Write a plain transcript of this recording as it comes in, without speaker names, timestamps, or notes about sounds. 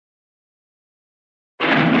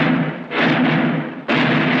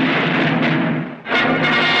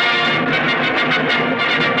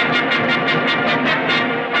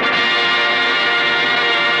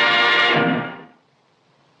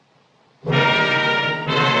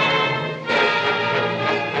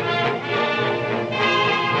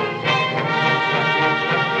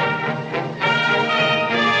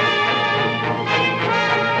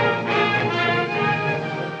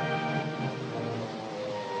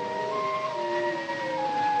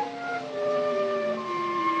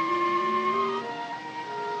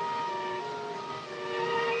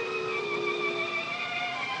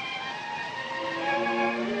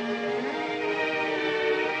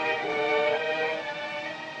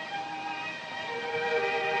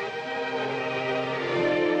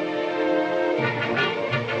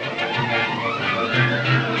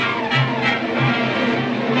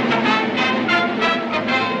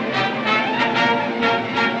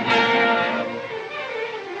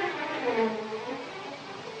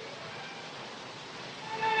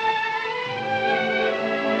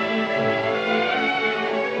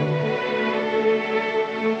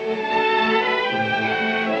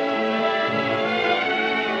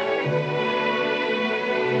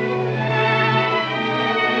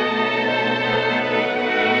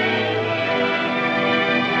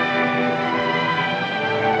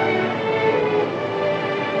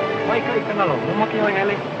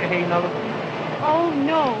Oh,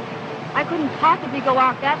 no. I couldn't possibly go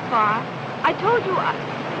out that far. I told you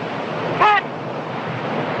Pat!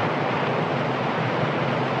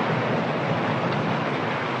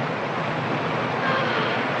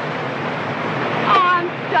 Oh, I'm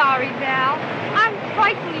sorry, Val. I'm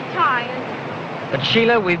frightfully tired. But,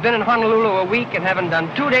 Sheila, we've been in Honolulu a week and haven't done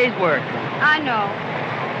 2 days' work. I know.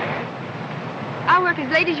 I'll work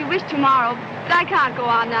as late as you wish tomorrow, but I can't go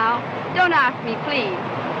on now. Don't ask me, please.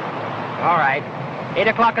 All right. 8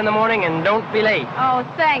 o'clock in the morning, and don't be late. Oh,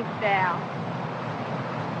 thanks, Val.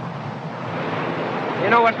 You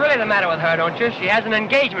know what's really the matter with her, don't you? She has an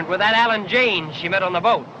engagement with that Alan Janes she met on the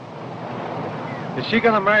boat. Is she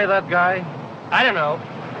gonna marry that guy? I don't know.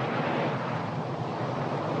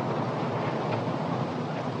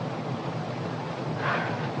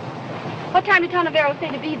 What time did Tonavero say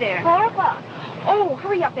to be there? 4 o'clock. Oh,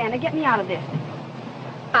 hurry up, Anna. Get me out of this.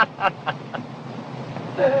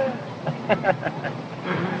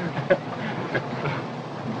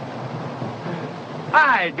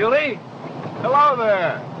 Hi, Julie. Hello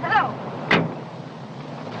there. Hello.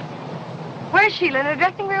 Where's Sheila? In her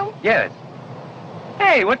dressing room? Yes.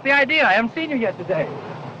 Hey, what's the idea? I haven't seen you yet today.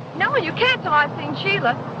 No, you can't till I've seen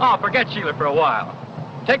Sheila. Oh, forget Sheila for a while.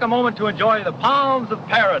 Take a moment to enjoy the palms of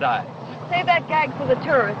paradise. Save that gag for the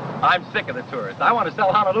tourists. I'm sick of the tourists. I want to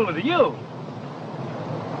sell Honolulu to you.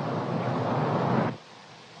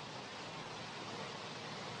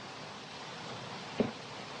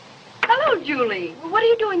 Hello, Julie. Well, what are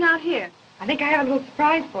you doing out here? I think I have a little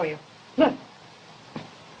surprise for you. Look.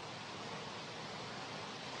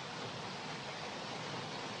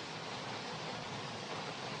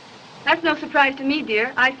 That's no surprise to me,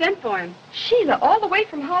 dear. I sent for him. Sheila, all the way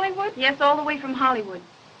from Hollywood? Yes, all the way from Hollywood.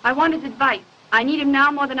 I want his advice. I need him now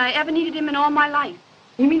more than I ever needed him in all my life.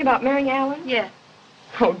 You mean about marrying Alan? Yes.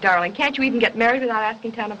 Oh, darling, can't you even get married without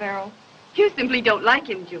asking Tonavero? You simply don't like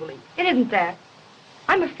him, Julie. It isn't that.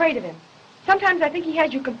 I'm afraid of him. Sometimes I think he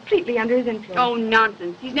has you completely under his influence. Oh,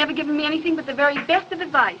 nonsense. He's never given me anything but the very best of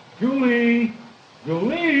advice. Julie!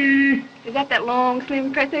 Julie! Is that long,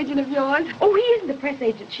 slim press agent of yours? Oh, he isn't the press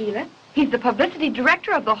agent, Sheila. He's the publicity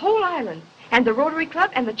director of the whole island, and the Rotary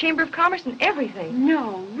Club, and the Chamber of Commerce, and everything.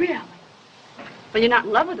 No, really? Well, you're not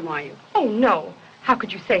in love with him, are you? Oh, no. How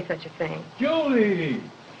could you say such a thing? Julie!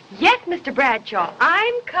 Yes, Mr. Bradshaw,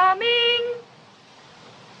 I'm coming.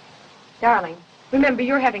 Darling, remember,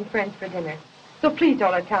 you're having friends for dinner, so please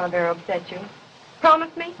don't let Tonavero upset you.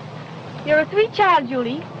 Promise me? You're a sweet child,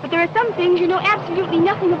 Julie, but there are some things you know absolutely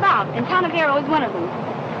nothing about, and Tonavero is one of them.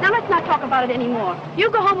 Now, let's not talk about it anymore. You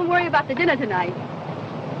go home and worry about the dinner tonight.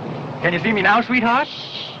 Can you see me now, sweetheart?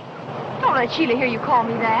 Shh. Don't let Sheila hear you call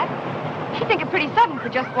me that. She'd think it pretty sudden for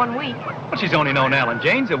just 1 week. Well, she's only known Alan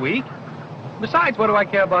Janes a week. Besides, what do I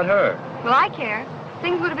care about her? Well, I care.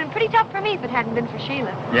 Things would have been pretty tough for me if it hadn't been for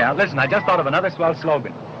Sheila. Yeah, listen, I just thought of another swell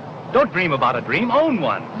slogan. Don't dream about a dream, own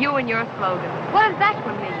one. You and your slogan. What does that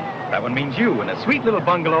one mean? That one means you in a sweet little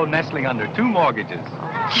bungalow nestling under 2 mortgages.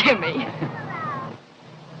 Jimmy.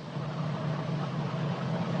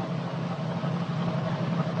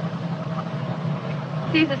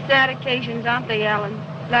 These are sad occasions, aren't they, Alan?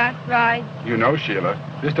 Last ride. You know, Sheila,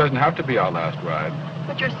 this doesn't have to be our last ride.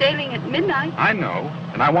 But you're sailing at midnight. I know,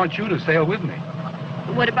 and I want you to sail with me.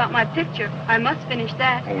 But what about my picture? I must finish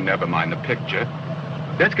that. Oh, never mind the picture.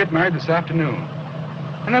 Let's get married this afternoon,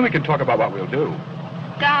 and then we can talk about what we'll do.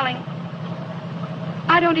 Darling,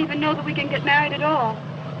 I don't even know that we can get married at all.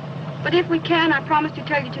 But if we can, I promise to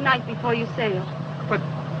tell you tonight before you sail. But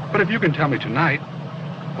if you can tell me tonight,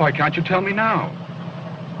 why can't you tell me now?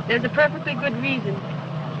 There's a perfectly good reason.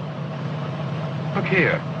 Look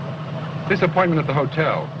here. This appointment at the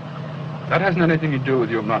hotel, that hasn't anything to do with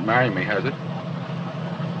you not marrying me, has it?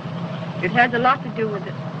 It has a lot to do with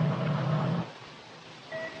it.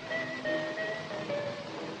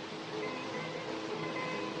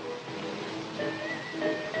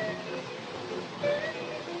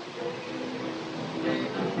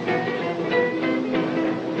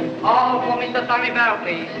 All for Mr. Tonavero,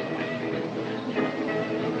 please.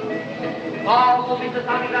 All for Mr.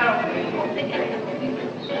 Tonavero, please.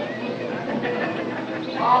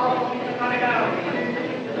 All for Mr. Tonavero, please.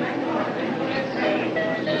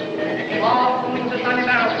 All for Mr.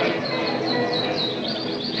 Tonavero, please. All for Mr. Tonavero, please.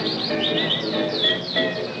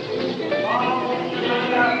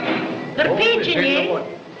 The pigeon,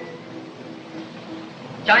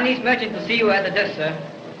 Chinese merchant to see you at the desk, sir.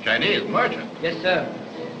 Chinese merchant? Yes, sir.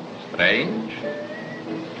 Strange.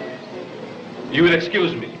 You will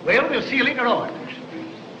excuse me. Well, we'll see you later on.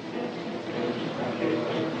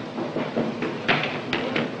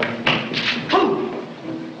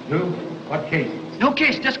 Who? What case? No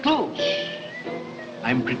case, just clues.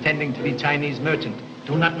 I'm pretending to be Chinese merchant.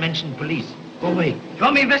 Do not mention police. Go away. You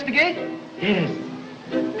want me to investigate? Yes.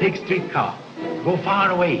 Take streetcar. Go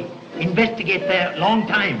far away. Investigate there long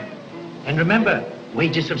time. And remember,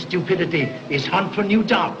 wages of stupidity is hunt for new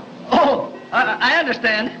job. Oh, I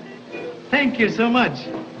understand. Thank you so much.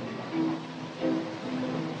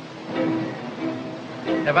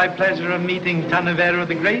 Have I pleasure of meeting Tanavero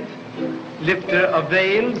the Great, lifter of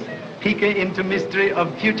veils, peeker into mystery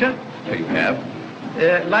of future? You have?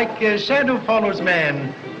 Like shadow follows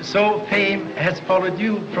man, so fame has followed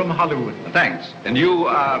you from Hollywood. Thanks. And you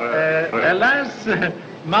are... Alas,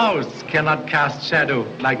 mouse cannot cast shadow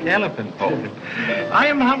like elephant. Oh. I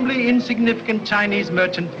am humbly insignificant Chinese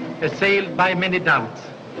merchant, assailed by many doubts.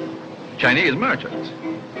 Chinese merchant.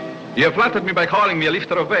 You have flattered me by calling me a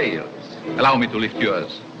lifter of veils. Allow me to lift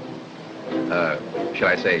yours. Shall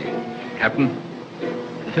I say, Captain?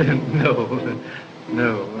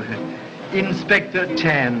 No. Inspector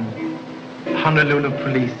Chan, Honolulu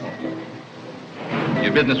Police.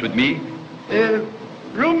 Your business with me?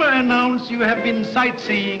 Rumor announced you have been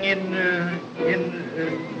sightseeing in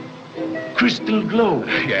Crystal Globe.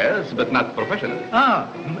 Yes, but not professionally.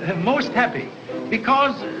 Most happy.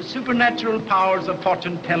 Because supernatural powers of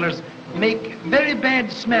fortune tellers make very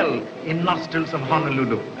bad smell in nostrils of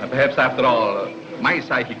Honolulu. Perhaps, after all, my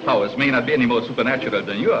psychic powers may not be any more supernatural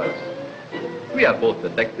than yours. We are both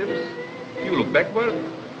detectives. You look backward,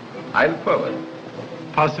 I look forward.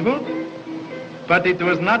 Possible? But it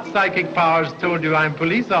was not psychic powers told you I'm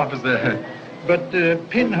police officer, but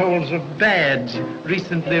pinholes of badge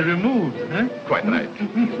recently removed. Huh? Quite right.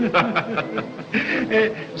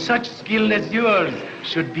 Such skill as yours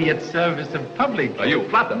should be at service of public. Are you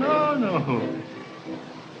flatter? No.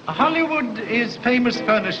 Hollywood is famous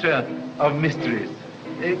furnisher of mysteries.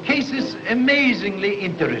 Cases amazingly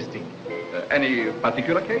interesting. Any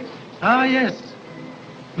particular case? Yes.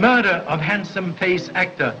 Murder of handsome face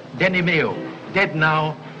actor Denny Mayo, dead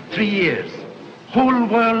now 3 years. Whole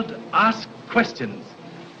world ask questions.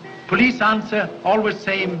 Police answer always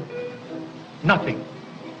same, nothing.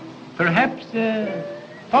 Perhaps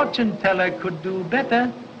fortune teller could do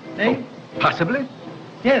better, eh? Oh, possibly.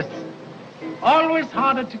 Yes. Always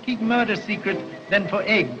harder to keep murder secret than for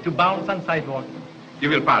egg to bounce on sidewalk. You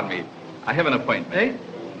will pardon me. I have an appointment. Eh?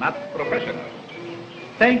 Not professional.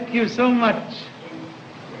 Thank you so much.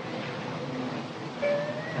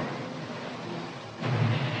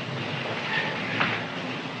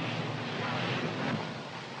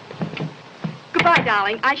 Goodbye,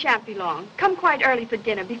 darling. I shan't be long. Come quite early for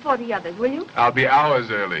dinner before the others, will you? I'll be hours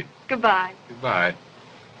early. Goodbye. Goodbye.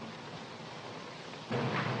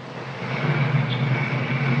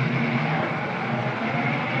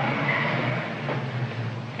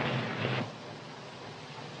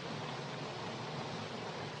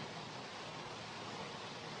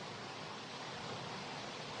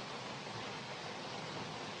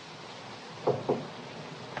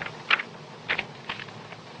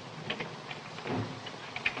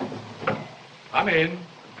 Come in.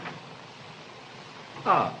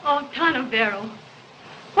 Oh, Tanavero.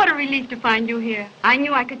 What a relief to find you here. I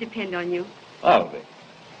knew I could depend on you. Always.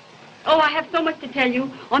 Oh, I have so much to tell you.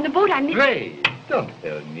 On the boat, I met... Pray, don't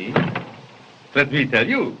tell me. Let me tell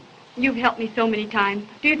you. You've helped me so many times.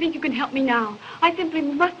 Do you think you can help me now? I simply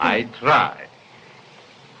must... I try.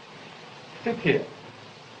 Sit here.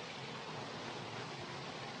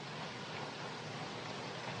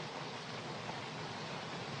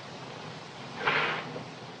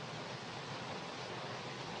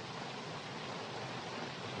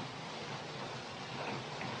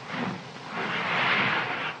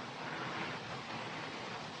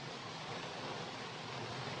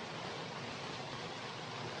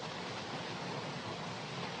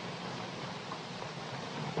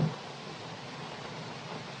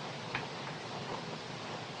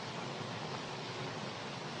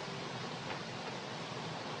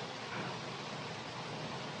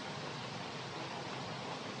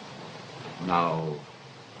 Now,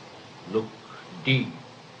 look deep.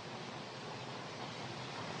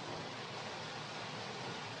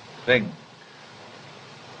 Think.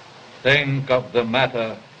 Think of the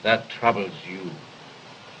matter that troubles you.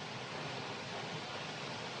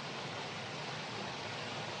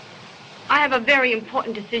 I have a very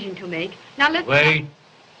important decision to make. Now, let's... Wait.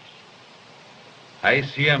 I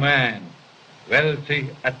see a man, wealthy,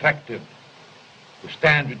 attractive, who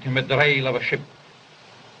stands with him at the rail of a ship.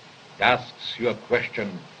 He asks you a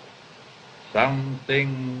question.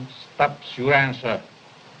 Something stops your answer.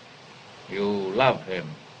 You love him.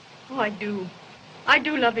 Oh, I do. I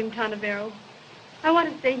do love him, Tanavero. I want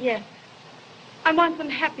to say yes. I want some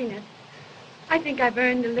happiness. I think I've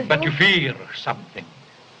earned a little. But you fear something.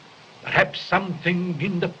 Perhaps something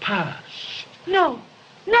in the past. No.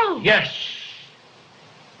 No. Yes.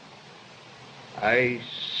 I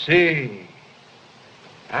see.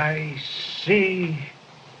 I see.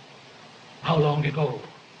 How long ago?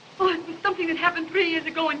 Oh, it was something that happened 3 years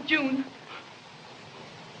ago in June.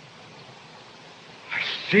 I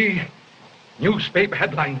see newspaper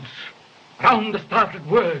headlines. Round the startled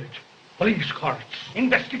word. Police courts.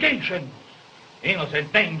 Investigations.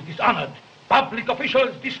 Innocent names dishonored. Public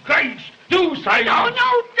officials disgraced. Suicide.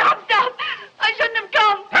 No, stop. I shouldn't have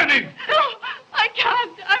come. Penny! No, I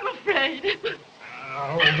can't. I'm afraid.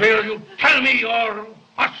 Will you tell me or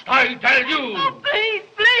must I tell you? Oh,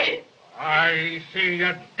 please. I see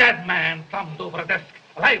a dead man slumped over a desk.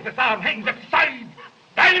 A lifeless arm hangs at his side.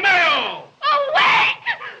 Danny Mayo! Oh, wait!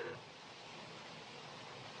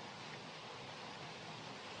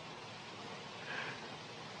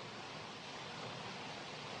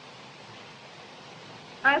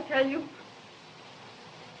 I'll tell you.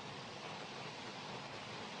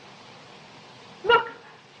 Look!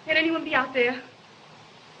 Can anyone be out there?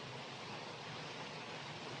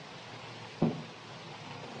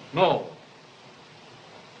 No.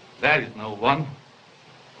 There is no one.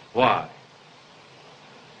 Why?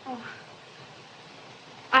 Oh.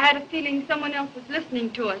 I had a feeling someone else was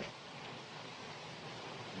listening to us.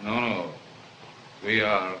 No. We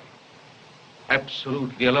are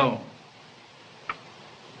absolutely alone.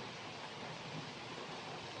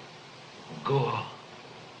 Go.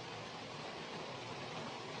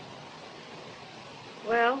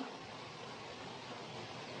 Well,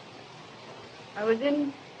 I was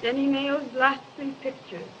in Denny Mayo's last 3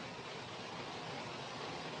 pictures.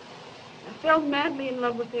 I fell madly in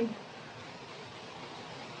love with him.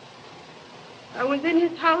 I was in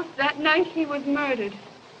his house that night he was murdered.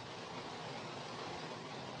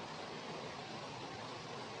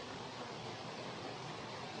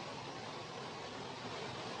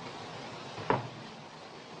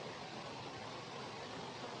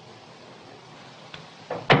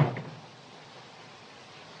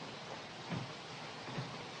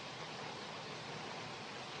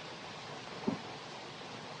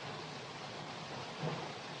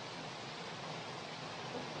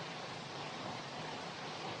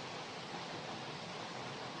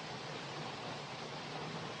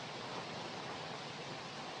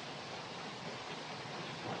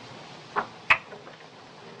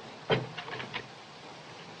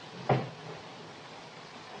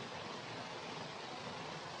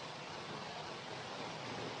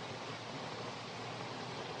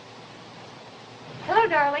 Hello,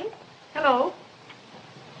 darling. Hello?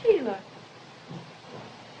 Sheila.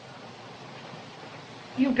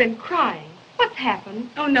 You've been crying. What's happened?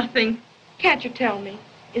 Oh, nothing. Can't you tell me?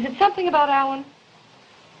 Is it something about Alan?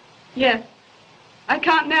 Yes. I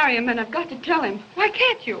can't marry him, and I've got to tell him. Why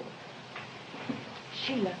can't you?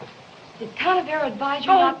 Sheila, did Canavero advise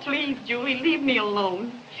you Oh, not to... please, Julie, leave me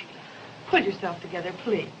alone. Sheila, pull yourself together,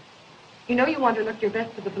 please. You know you want to look your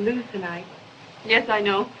best for the blues tonight. Yes, I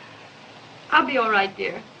know. I'll be all right,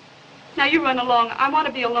 dear. Now, you run along. I want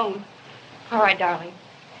to be alone. All right, darling.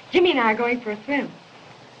 Jimmy and I are going for a swim.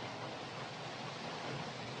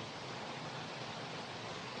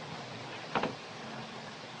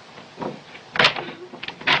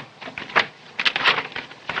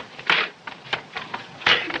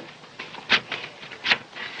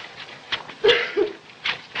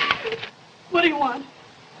 What do you want?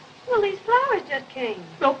 Well, these flowers just came.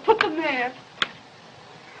 Well, put them there.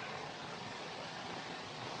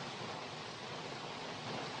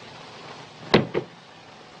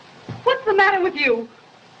 What's the matter with you?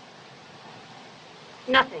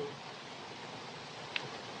 Nothing.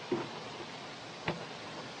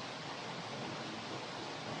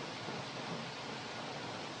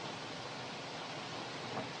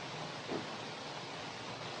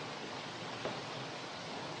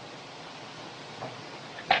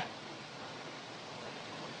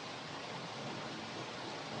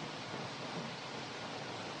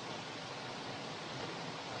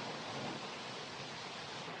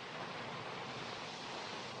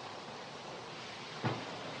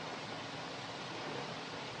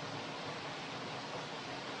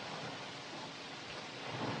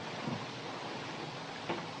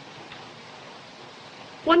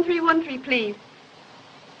 One 1313, please.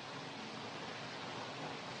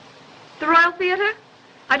 The Royal Theater?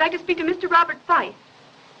 I'd like to speak to Mr. Robert Fife.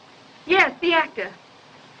 Yes, the actor.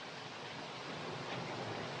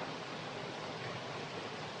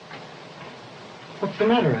 What's the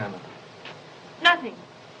matter, Anna? Nothing.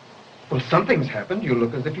 Well, something's happened. You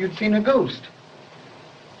look as if you'd seen a ghost.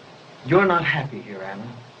 You're not happy here, Anna.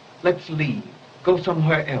 Let's leave. Go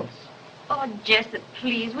somewhere else. Oh, Jessup,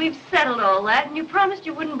 please. We've settled all that, and you promised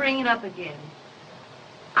you wouldn't bring it up again.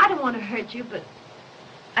 I don't want to hurt you, but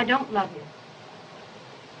I don't love you.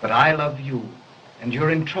 But I love you, and you're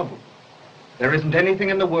in trouble. There isn't anything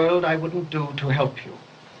in the world I wouldn't do to help you.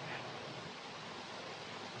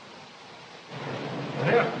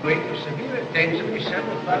 I'd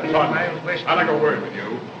like a word with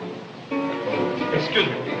you. Excuse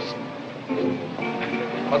me, please.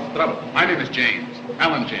 What's the trouble? My name is James,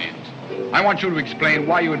 Alan James. I want you to explain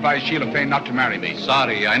why you advised Sheila Fane not to marry me.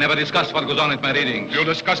 Sorry, I never discussed what goes on at my readings. You'll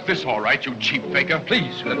discuss this, all right, you cheap faker.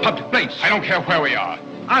 Please, in a public place. I don't care where we are.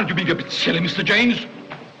 Aren't you being a bit silly, Mr. James?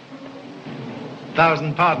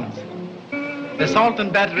 1,000 pardons. Assault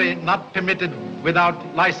and battery not permitted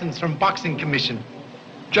without license from Boxing Commission.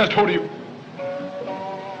 Just who do you...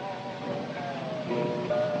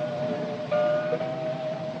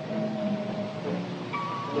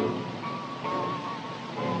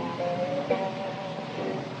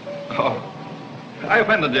 Oh, I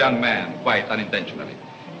offended the young man quite unintentionally.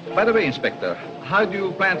 By the way, Inspector, how do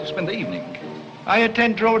you plan to spend the evening? I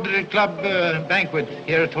attend Rotary Club banquet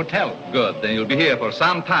here at hotel. Good, then you'll be here for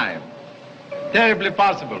some time. Terribly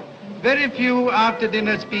possible. Very few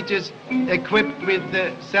after-dinner speeches equipped with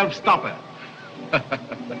self-stopper.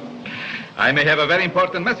 I may have a very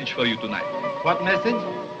important message for you tonight. What message?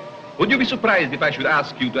 Would you be surprised if I should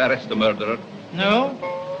ask you to arrest the murderer? No.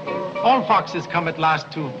 All foxes come at last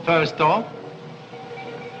to first off.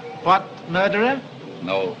 What, murderer?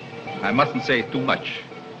 No, I mustn't say too much.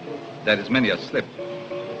 There is many a slip.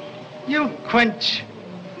 You quench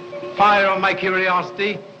fire of my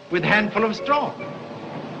curiosity with handful of straw.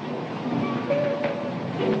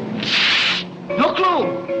 No clue.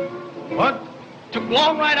 What? Took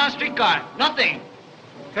long ride on streetcar. Nothing.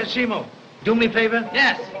 Kashimo, do me a favor.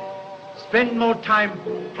 Yes. Spend more time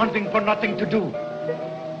hunting for nothing to do.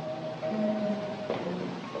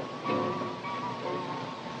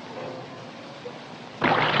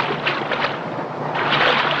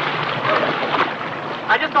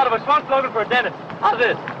 I just thought of a smart slogan for a dentist. How's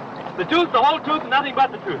this? The truth, the whole truth, and nothing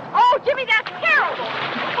but the truth. Oh, Jimmy, that's terrible.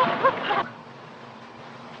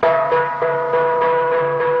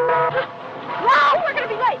 Wow, we're going to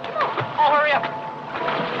be late. Come on. Oh, hurry up.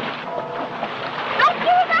 Don't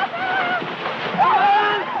do that.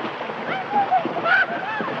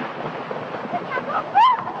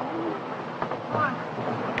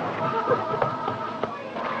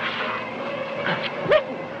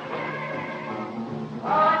 Listen.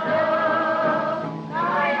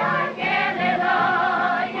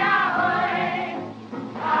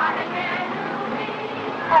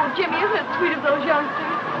 Oh, Jimmy, isn't it sweet of those youngsters?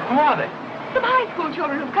 Who are they? Some high school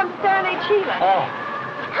children who've come to serenade Sheila. Oh.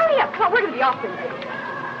 Hurry up, come on, we're going to be off soon.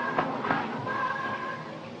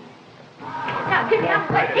 Now, Jimmy, I'm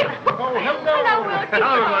sorry. Oh, hello. Hello, Will. Hello,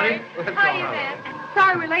 everybody. How are you, man?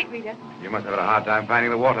 Sorry we're late, Rita. You must have had a hard time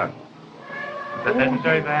finding the water. That isn't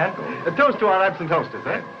very bad. A toast to our absent hostess,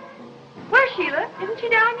 eh? Where's Sheila? Isn't she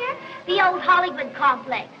down yet? The old Hollywood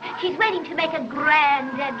complex. She's waiting to make a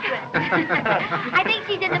grand entrance. I think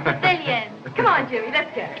she's in the pavilion. Come on, Jimmy,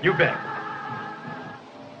 let's go. You bet.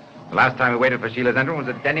 The last time we waited for Sheila's entrance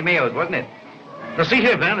was at Denny Mayo's, wasn't it? Now, see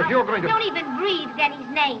here, Van, if you're going to... Don't even breathe Denny's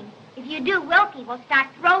name. If you do, Wilkie will start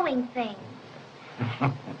throwing things.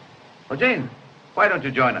 Well, Jane, why don't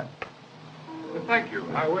you join us? Well, thank you,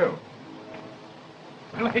 I will.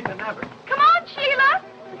 Too late to never. Come on, Sheila.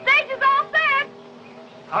 The stage is all set.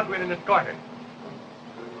 I'll go in and escort her.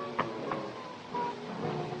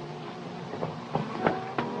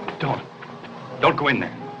 Don't go in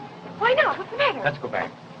there. Why not? What's the matter? Let's go back.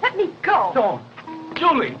 Let me go. Don't.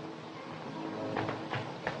 Julie.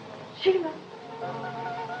 Sheila.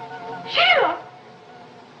 Sheila!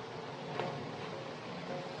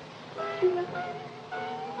 Sheila.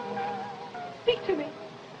 Speak to me.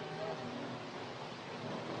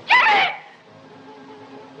 Jimmy!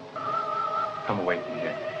 Come away from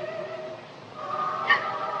here.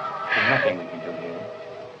 There's nothing we can do here.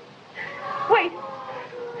 Wait.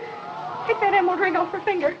 Take that emerald ring off her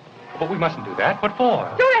finger. But we mustn't do that. What for?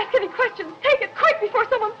 Don't ask any questions. Take it quick before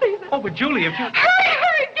someone sees it. Oh, but Julie, if you... Hurry,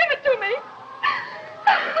 hurry, give it to me.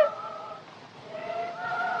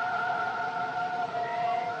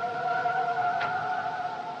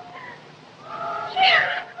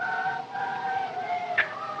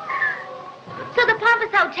 So the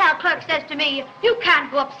pompous hotel clerk says to me, you can't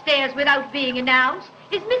go upstairs without being announced.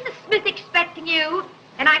 Is Mrs. Smith expecting you?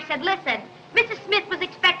 And I said, listen, Mrs. Smith was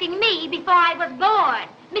expecting me before I was born.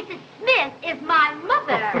 Mrs. Smith is my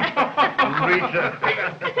mother.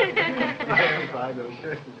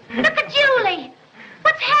 Look at Julie.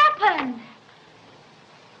 What's happened?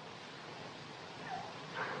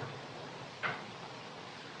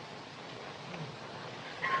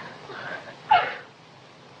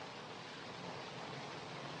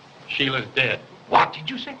 Sheila's dead. What did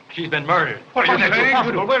you say? She's been murdered. What are you That's saying?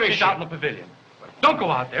 impossible. Where is She's she? out in the pavilion. Don't go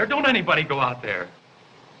out there. Don't anybody go out there.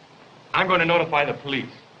 I'm going to notify the police.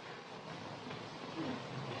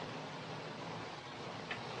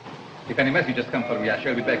 If any messages come for me, I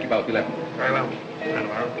shall be back about 11. Very well.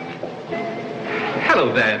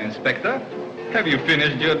 Hello there, Inspector. Have you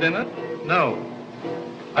finished your dinner? No.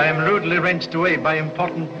 I am rudely wrenched away by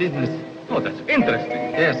important business. Oh, that's interesting.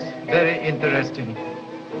 Yes, very interesting.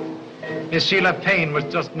 Miss Sheila Payne was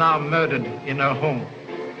just now murdered in her home.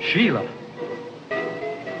 Sheila?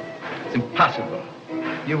 It's impossible.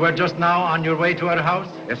 You were just now on your way to her house?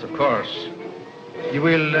 Yes, of course. You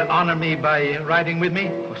will honor me by riding with me?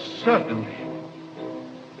 Oh, certainly.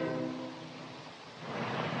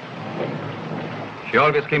 She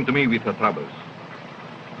always came to me with her troubles.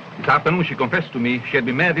 This afternoon she confessed to me she had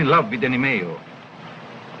been mad in love with Danny Mayo.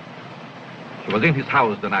 She was in his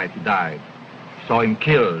house the night he died. She saw him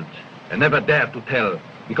killed and never dared to tell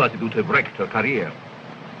because it would have wrecked her career.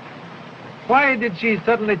 Why did she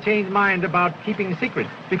suddenly change mind about keeping secret?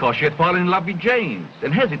 Because she had fallen in love with James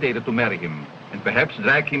and hesitated to marry him and perhaps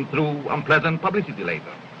drag him through unpleasant publicity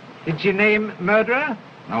later. Did she name murderer?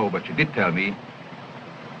 No, but she did tell me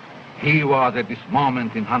he was at this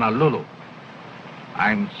moment in Honolulu.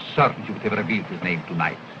 I'm certain she would have revealed his name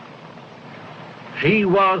tonight. She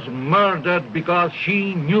was murdered because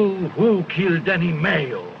she knew who killed Danny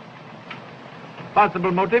Mayo.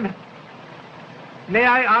 Possible motive? May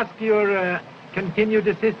I ask your continued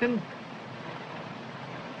assistance?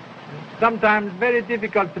 Sometimes very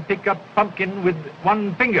difficult to pick up pumpkin with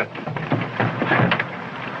one finger.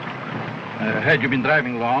 Had you been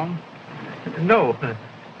driving long? No.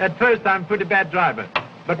 At first I'm a pretty bad driver.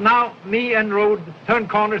 But now me and road turn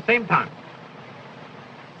corner same time.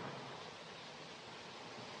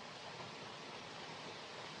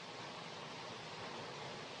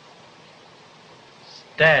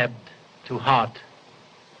 Stabbed to heart.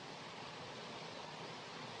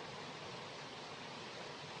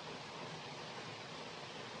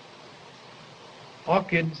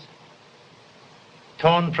 Orchids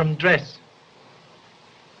torn from dress,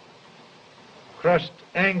 crushed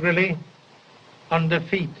angrily under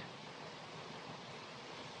feet.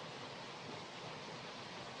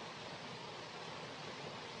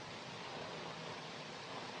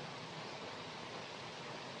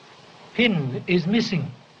 Pin is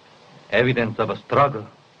missing. Evidence of a struggle.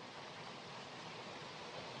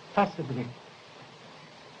 Possibly.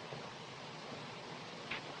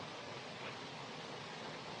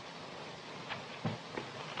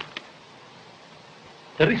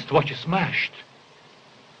 The wristwatch is smashed.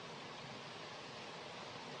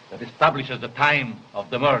 That establishes the time of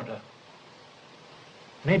the murder.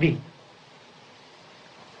 Maybe.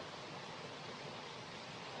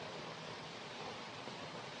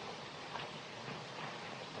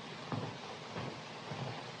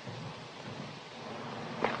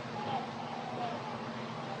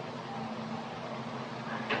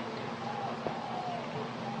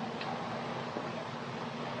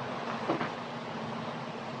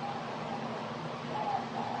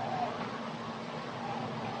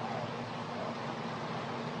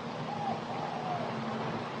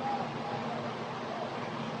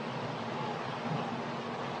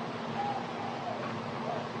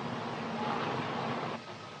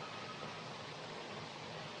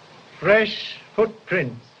 Fresh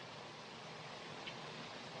footprints.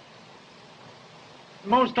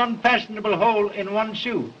 Most unfashionable hole in one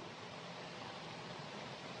shoe.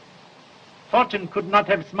 Fortune could not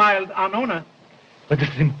have smiled on owner. But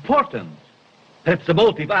it's important. Perhaps the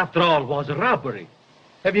motive, after all, was a robbery.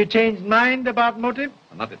 Have you changed mind about motive?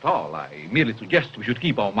 Not at all. I merely suggest we should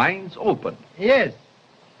keep our minds open. Yes.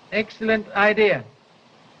 Excellent idea.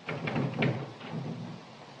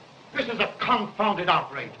 This is a confounded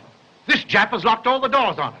outrage. This Jap has locked all the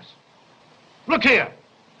doors on us. Look here.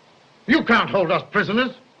 You can't hold us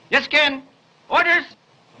prisoners. Yes, Ken. Orders.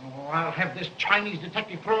 Oh, I'll have this Chinese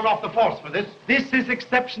detective thrown off the force for this. This is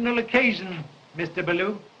exceptional occasion, Mr.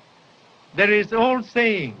 Ballou. There is old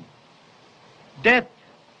saying, death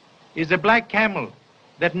is a black camel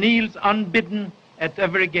that kneels unbidden at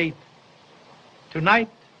every gate. Tonight,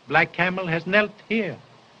 Black Camel has knelt here.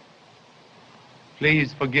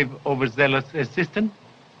 Please forgive overzealous assistant.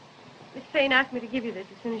 Miss Payne asked me to give you this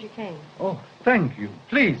as soon as you came. Oh, thank you.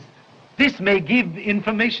 Please, this may give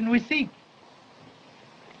information we seek.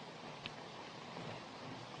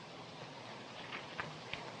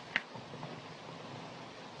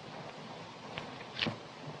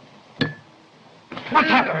 What's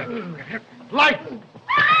happening? Light!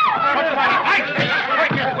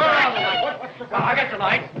 I got the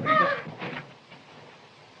light.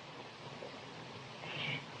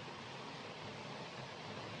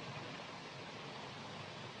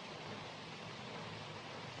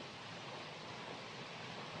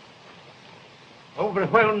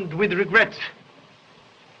 overwhelmed with regrets.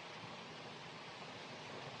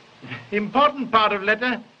 Important part of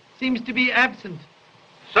letter seems to be absent.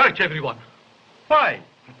 Search everyone. Why?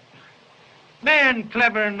 Man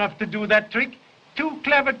clever enough to do that trick, too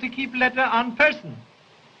clever to keep letter on person.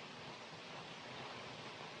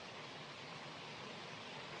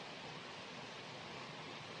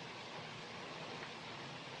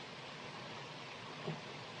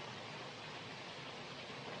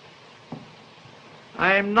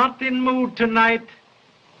 I am not in mood tonight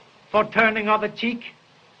for turning other cheek,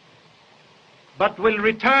 but will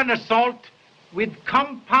return assault with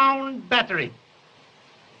compound battery.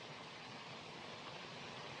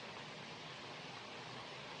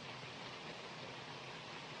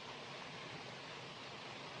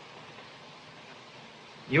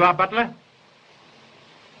 You are butler?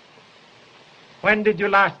 When did you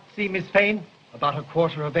last see Miss Fane? About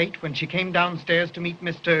 8:15 when she came downstairs to meet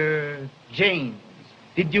Mr. James.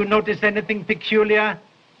 Did you notice anything peculiar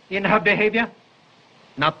in her behavior?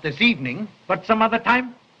 Not this evening. But some other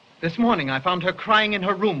time? This morning I found her crying in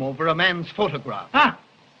her room over a man's photograph. Ah,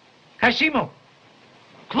 Kashimo.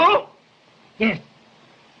 Clue? Yes.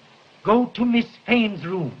 Go to Miss Fane's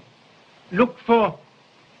room. Look for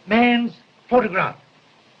man's photograph.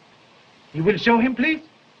 You will show him, please?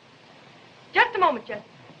 Just a moment, Jesse.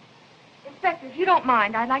 Inspector, if you don't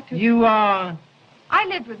mind, I'd like to... You are... I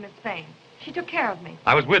lived with Miss Fane. She took care of me.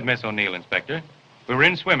 I was with Miss O'Neill, Inspector. We were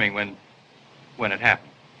in swimming when it happened.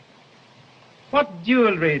 What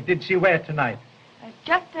jewelry did she wear tonight?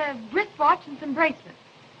 Just a wristwatch and some bracelets.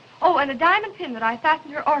 Oh, and a diamond pin that I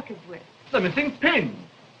fastened her orchids with. The missing pin.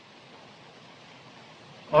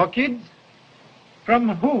 Orchids? From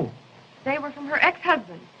who? They were from her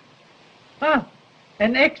ex-husband. Ah,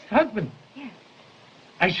 an ex-husband? Yes.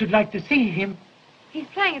 I should like to see him. He's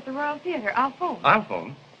playing at the Royal Theatre. I'll phone. I'll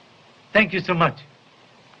phone. Thank you so much.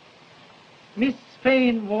 Miss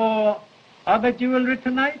Fane wore other jewelry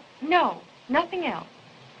tonight? No, nothing else.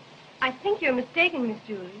 I think you're mistaken, Miss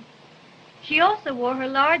Julie. She also wore her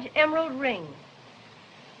large emerald ring.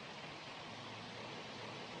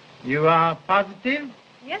 You are positive?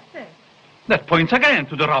 Yes, sir. That points again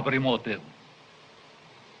to the robbery motive.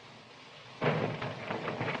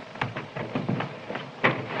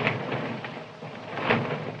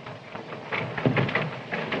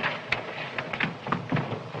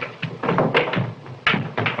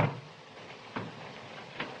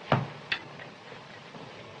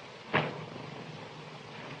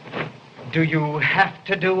 Do you have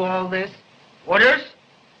to do all this? Orders?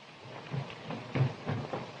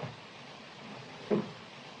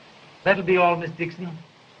 That'll be all, Miss Dixon.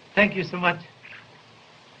 Thank you so much.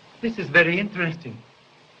 This is very interesting.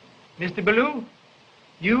 Mr. Ballou,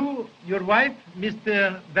 you, your wife,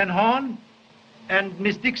 Mr. Van Horn, and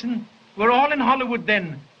Miss Dixon were all in Hollywood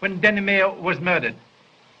then when Denny Mayo was murdered.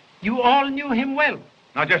 You all knew him well.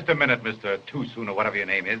 Now, just a minute, Mr. Too Soon, or whatever your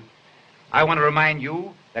name is. I want to remind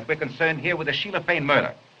you that we're concerned here with the Sheila Fane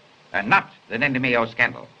murder, and not the Denny Mayo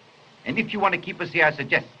scandal. And if you want to keep us here, I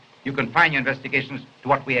suggest you confine your investigations to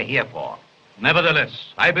what we are here for.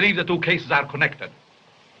 Nevertheless, I believe the two cases are connected.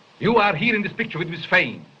 You are here in this picture with Miss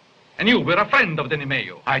Fane, and you were a friend of Denny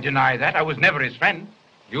Mayo. I deny that. I was never his friend.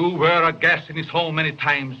 You were a guest in his home many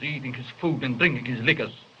times, eating his food and drinking his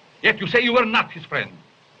liquors. Yet you say you were not his friend.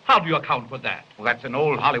 How do you account for that? Well, that's an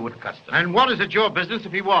old Hollywood custom. And what is it your business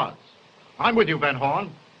if he was? I'm with you, Van Horn.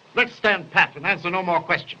 Let's stand pat and answer no more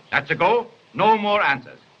questions. That's a go. No more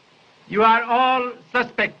answers. You are all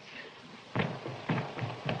suspects.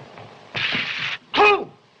 Clue!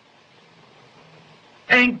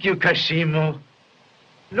 Thank you, Kashimo.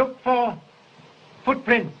 Look for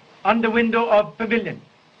footprints on the window of pavilion.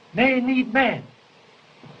 May need man.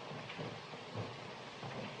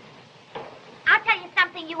 I'll tell you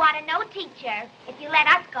something you ought to know, teacher, if you let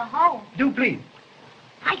us go home. Do please.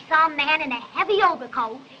 I saw a man in a heavy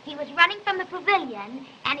overcoat. He was running from the pavilion,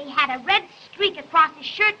 and he had a red streak across his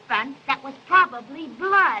shirt front that was probably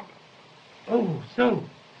blood. Oh, so.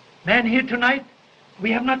 Man here tonight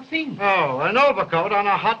we have not seen. Oh, an overcoat on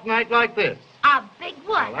a hot night like this. A big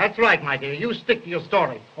one. Well, that's right, my dear. You stick to your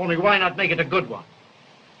story. Only why not make it a good one?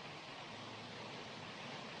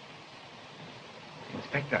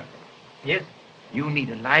 Inspector. Yes? You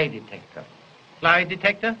need a lie detector. Lie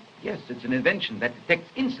detector? Yes, it's an invention that detects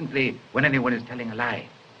instantly when anyone is telling a lie.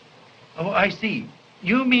 Oh, I see.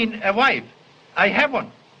 You mean a wife. I have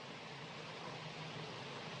one.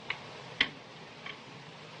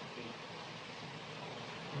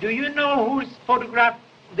 Do you know whose photograph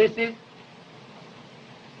this is?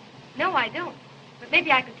 No, I don't. But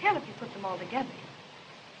maybe I could tell if you put them all together.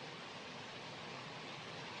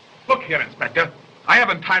 Look here, Inspector. I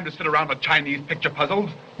haven't time to sit around with Chinese picture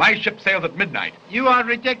puzzles. My ship sails at midnight. You are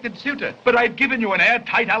rejected suitor. But I've given you an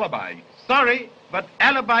airtight alibi. Sorry, but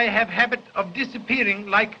alibi have habit of disappearing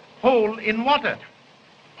like hole in water.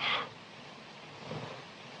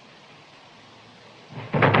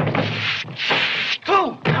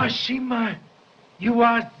 Clue! Kashima, you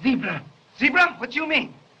are zebra. Zebra? What do you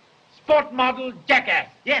mean? Sport model jackass.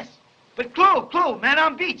 Yes. But clue, man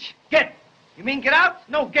on beach. Get. You mean get out?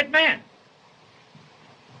 No, get man.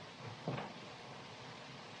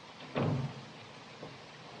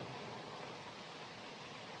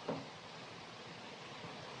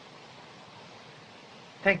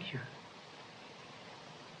 Thank you.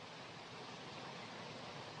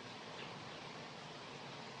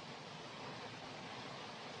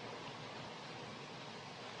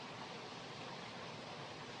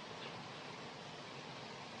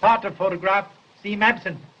 Part of photograph seem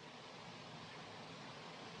absent.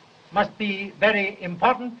 Must be very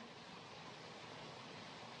important.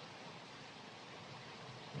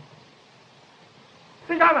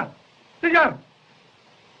 Sit down. Sit down.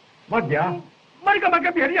 What, yeah? Mấy cái bằng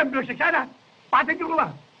cái biển em được sạch sẽ nè. Bà thấy chú mà.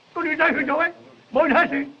 Cô đi ra huyền đâu ấy. Mỗi hai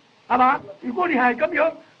sự. À bà,如果你係咁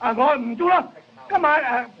樣，啊我唔做啦。今晚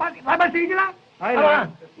禮拜四啫啦。係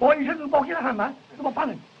嘛？我要出去搏先啦，係咪？咁我翻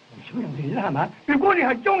嚟少人哋啦，係咪？如果你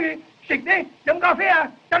係中意食呢飲咖啡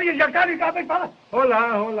啊，等你日加啲咖啡粉啦。好啦，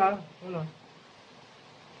好啦，好啦。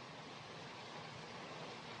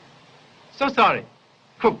So sorry.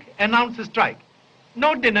 Cook, announce a strike.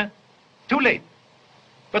 No dinner. Too late.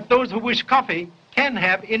 But those who wish coffee can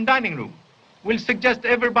have in dining room. We'll suggest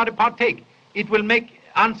everybody partake. It will make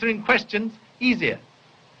answering questions easier.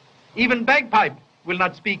 Even bagpipe will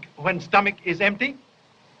not speak when stomach is empty.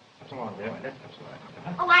 Oh,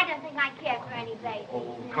 I don't think I care for any baby.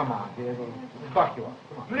 Oh, come on, dear. Fuck you up.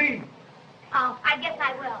 Come on. Please. Oh, I guess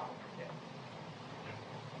I will.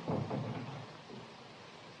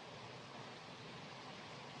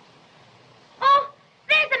 Oh,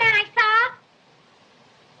 there's the man I saw.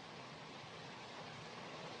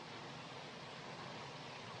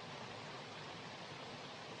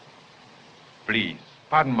 Please,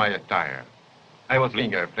 pardon my attire. I was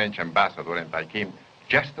being a French ambassador and I came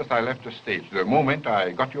just as I left the stage, the moment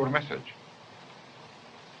I got your message.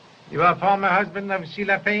 You are former husband of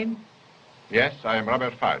Sheila Fane? Yes, I am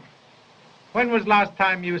Robert Five. When was last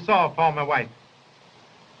time you saw a former wife?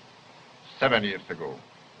 7 years ago,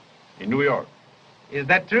 in New York. Is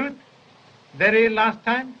that truth? Very last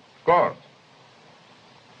time? Of course.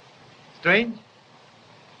 Strange.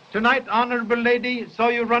 Tonight, honorable lady saw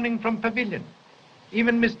you running from pavilion,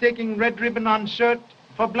 even mistaking red ribbon on shirt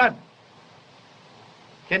for blood.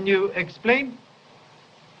 Can you explain?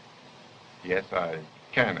 Yes, I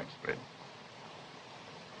can explain.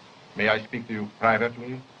 May I speak to you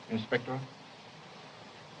privately, Inspector?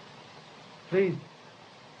 Please.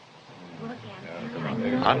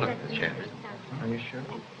 I'll look at the chair. Are you sure?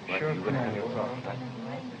 Sure.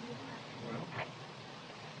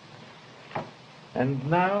 And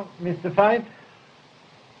now, Mr. Five?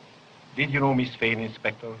 Did you know Miss Fane,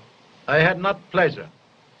 Inspector? I had not pleasure.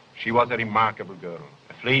 She was a remarkable girl,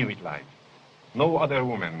 a flame with life. No other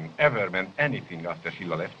woman ever meant anything after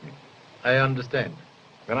Sheila left me. I understand.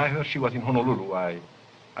 When I heard she was in Honolulu, I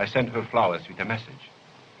sent her flowers with a message.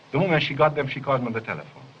 The moment she got them, she called me on the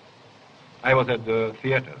telephone. I was at the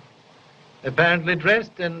theater. Apparently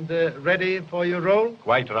dressed and ready for your role?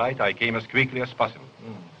 Quite right. I came as quickly as possible.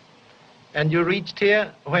 And you reached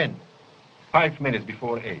here when? 5 minutes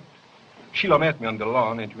before 8. Sheila met me on the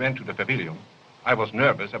lawn and went to the pavilion. I was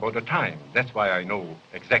nervous about the time. That's why I know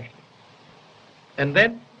exactly. And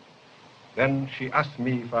then? Then she asked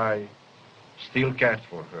me if I still cared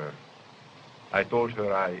for her. I told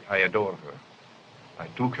her I adore her. I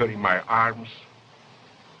took her in my arms.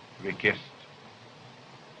 We kissed.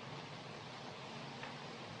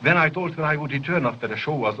 Then I told her I would return after the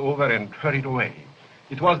show was over and hurried away.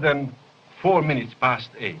 It was then 4 minutes past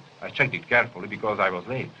 8. I checked it carefully because I was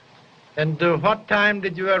late. And what time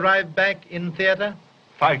did you arrive back in theater?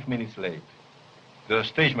 5 minutes late. The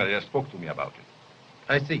stage manager spoke to me about it.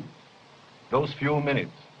 I see. Those few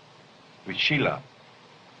minutes with Sheila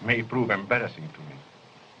may prove embarrassing to me.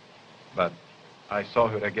 But I saw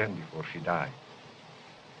her again before she died.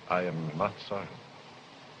 I am not sorry.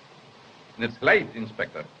 It's late,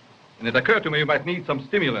 Inspector. And it occurred to me you might need some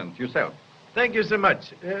stimulant yourself. Thank you so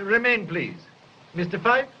much. Remain, please. Mr.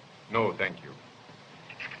 Five? No, thank you.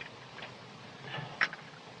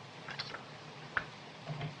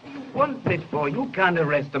 One bit, boy. You can't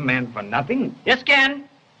arrest a man for nothing. Yes, can.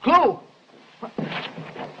 Clue.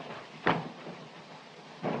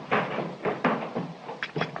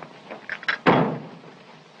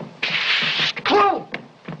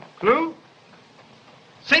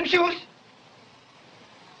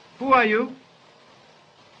 are you?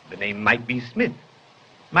 The name might be Smith.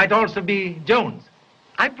 Might also be Jones.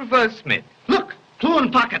 I prefer Smith. Look, clue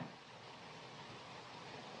in pocket.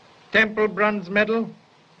 Temple Bronze Medal.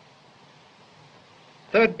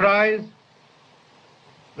 Third prize.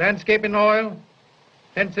 Landscape in oil.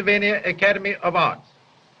 Pennsylvania Academy of Arts.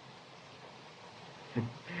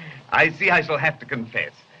 I see I shall have to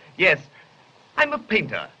confess. Yes, I'm a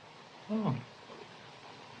painter. Oh.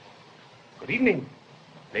 Good evening,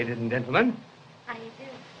 ladies and gentlemen. How do you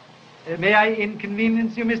do? May I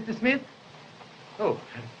inconvenience you, Mr. Smith? Oh,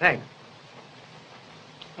 thanks.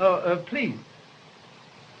 Oh, please.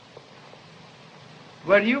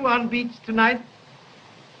 Were you on beach tonight?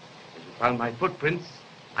 As you found my footprints,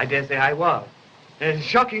 I dare say I was. A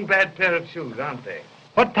shocking bad pair of shoes, aren't they?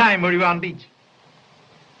 What time were you on beach?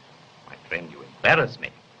 My friend, you embarrass me.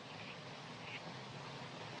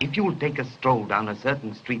 If you'll take a stroll down a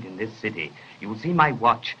certain street in this city, you'll see my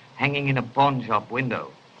watch hanging in a pawn shop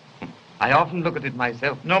window. I often look at it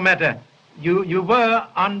myself. No matter. You were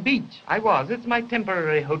on beach. I was. It's my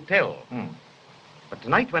temporary hotel. But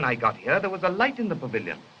tonight when I got here, there was a light in the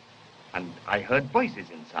pavilion. And I heard voices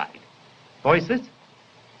inside. Voices?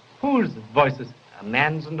 Whose voices? A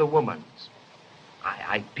man's and a woman's.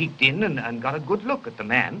 I peeked in and got a good look at the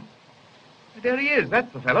man. There he is.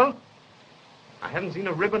 That's the fellow. I haven't seen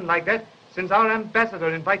a ribbon like that since our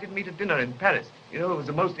ambassador invited me to dinner in Paris. You know, it was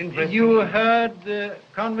the most interesting... You heard the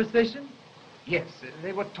conversation? Yes,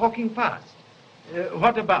 they were talking fast.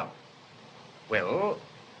 What about? Well,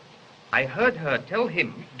 I heard her tell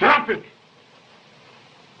him... Drop it!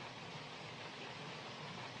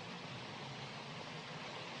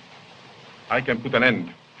 I can put an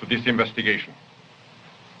end to this investigation.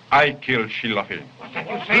 I killed Sheila Fane.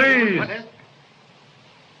 Please.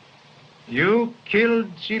 You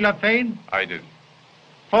killed Sheila Fane? I did.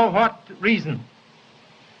 For what reason?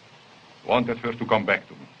 Wanted her to come back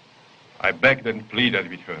to me. I begged and pleaded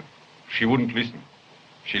with her. She wouldn't listen.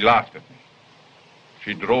 She laughed at me.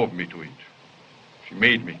 She drove me to it. She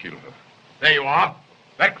made me kill her. There you are.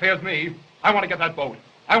 That clears me. I want to get that boat.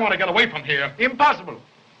 I want to get away from here. Impossible.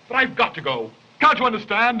 But I've got to go. Can't you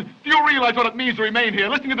understand? Do you realize what it means to remain here,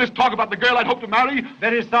 listening to this talk about the girl I'd hoped to marry?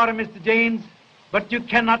 Very sorry, Mr. James, but you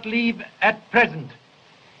cannot leave at present.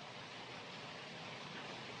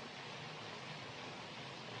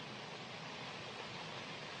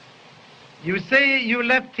 You say you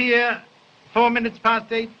left here 4 minutes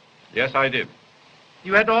past 8? Yes, I did.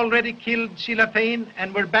 You had already killed Sheila Fane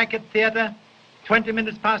and were back at theater 20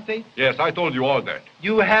 minutes past 8? Yes, I told you all that.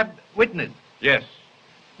 You have witnessed? Yes.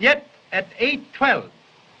 Yet at 8:12,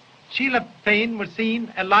 Sheila Fane was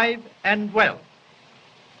seen alive and well.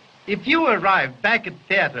 If you arrived back at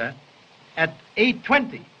theater at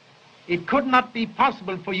 8:20, it could not be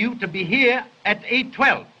possible for you to be here at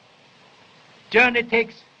 8:12. Journey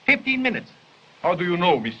takes 15 minutes. How do you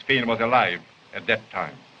know Miss Fane was alive at that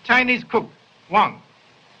time? Chinese cook, Wang,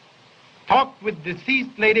 talked with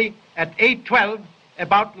deceased lady at 8:12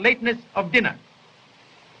 about lateness of dinner.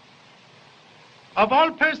 Of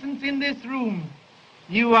all persons in this room,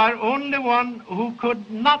 you are only one who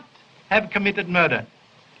could not have committed murder.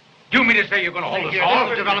 Do you mean to say you're going to hold us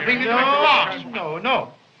all developing into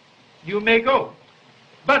No. You may go.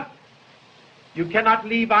 But you cannot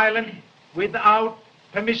leave Ireland without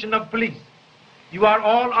permission of police. You are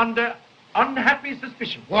all under unhappy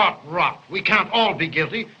suspicion. What rot. We can't all be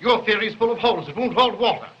guilty. Your theory's full of holes. It won't hold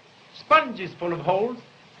water. Sponge is full of holes.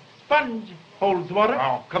 Sponge holds water.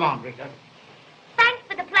 Oh, come on, Rita. Thanks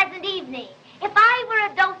for the pleasant evening. If I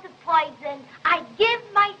were a dose of poison, I'd give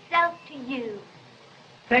myself to you.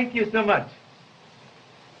 Thank you so much.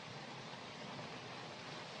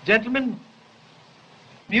 Gentlemen,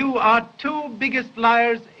 you are two biggest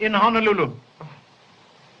liars in Honolulu.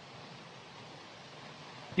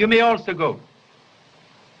 You may also go.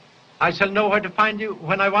 I shall know where to find you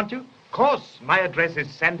when I want you. Of course, my address is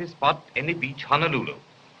Sandy Spot, Any Beach, Honolulu.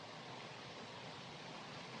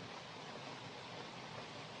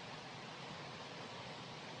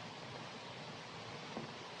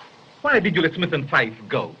 Why did you let Smith and Fife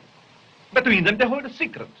go? Between them, they hold a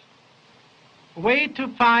secret. Way to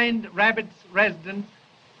find Rabbit's residence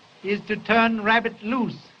is to turn Rabbit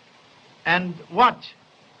loose and watch.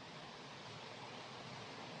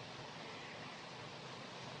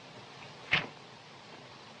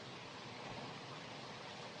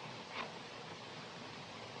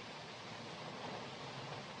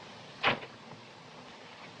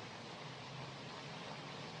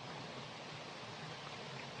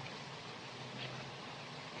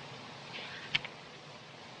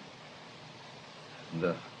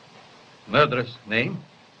 The murderer's name?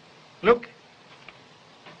 Look.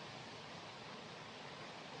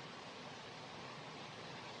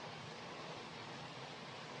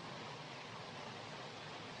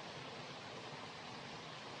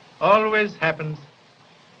 always happens.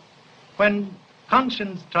 When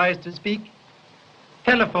conscience tries to speak,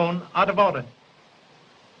 telephone out of order.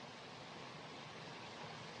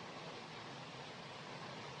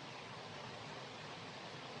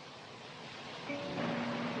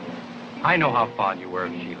 I know how fond you were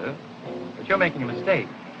of Sheila, but you're making a mistake.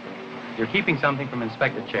 You're keeping something from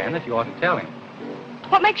Inspector Chan that you ought to tell him.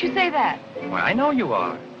 What makes you say that? Well, I know you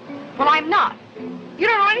are. Well, I'm not. You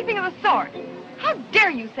don't know anything of the sort. How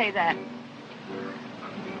dare you say that?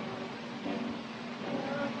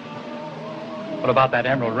 What about that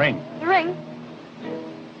emerald ring? The ring?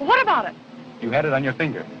 Well, what about it? You had it on your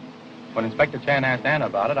finger. When Inspector Chan asked Anna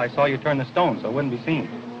about it, I saw you turn the stone so it wouldn't be seen.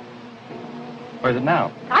 Where's it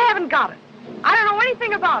now? I haven't got it. I don't know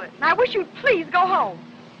anything about it, and I wish you'd please go home.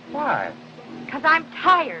 Why? Because I'm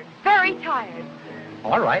tired, very tired.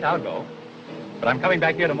 All right, I'll go. But I'm coming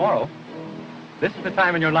back here tomorrow. This is the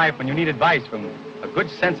time in your life when you need advice from a good,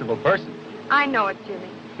 sensible person. I know it, Jimmy.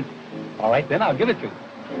 All right, then, I'll give it to you.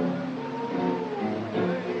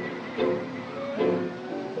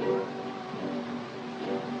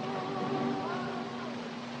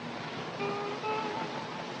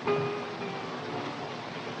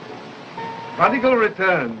 Prodigal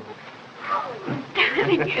returned.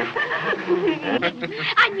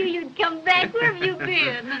 I knew you'd come back. Where have you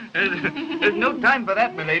been? There's no time for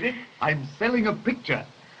that, milady. I'm selling a picture.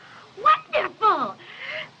 Wonderful.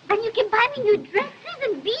 Then you can buy me new dresses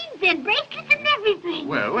and beads and bracelets and everything.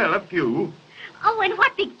 Well, a few. Oh, and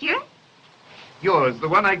what picture? Yours, the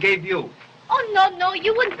one I gave you. Oh, no,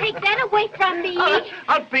 you wouldn't take that away from me.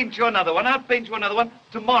 I'll paint you another one.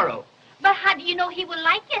 Tomorrow. But how do you know he will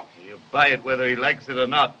like it? You buy it whether he likes it or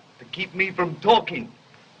not, to keep me from talking.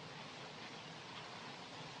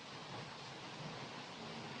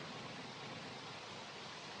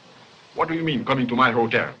 What do you mean, coming to my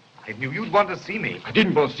hotel? I knew you'd want to see me. I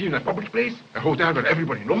didn't want to see you in a public place. A hotel where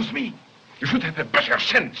everybody knows me. You should have a better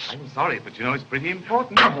sense. I'm sorry, but you know it's pretty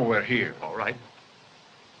important. Come over here. All right.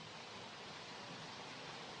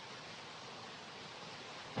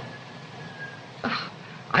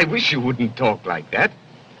 I wish you wouldn't talk like that.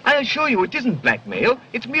 I assure you it isn't blackmail.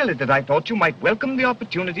 It's merely that I thought you might welcome the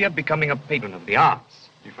opportunity of becoming a patron of the arts.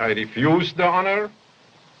 If I refuse the honor?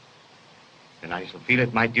 Then I shall feel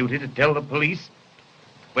it my duty to tell the police.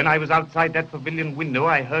 When I was outside that pavilion window,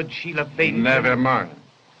 I heard Sheila Faden... Never mind.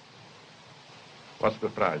 What's the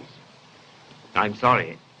price? I'm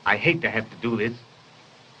sorry. I hate to have to do this.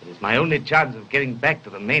 It is my only chance of getting back to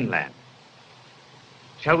the mainland.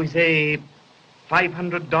 Shall we say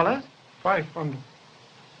 $500? 500.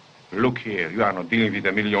 Look here, you are not dealing with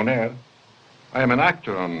a millionaire. I am an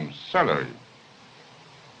actor on salary.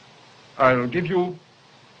 I'll give you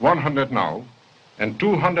 100 now and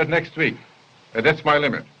 200 next week. That's my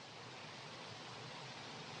limit.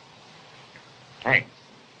 Thanks.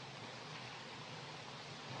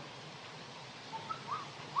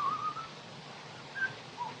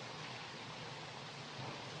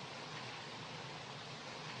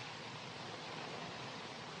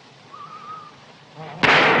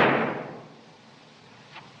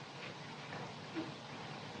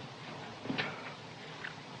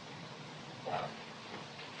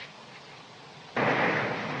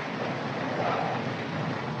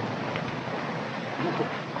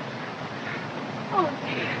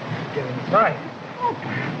 Right.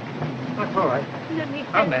 That's all right.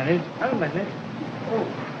 I'll manage. Oh.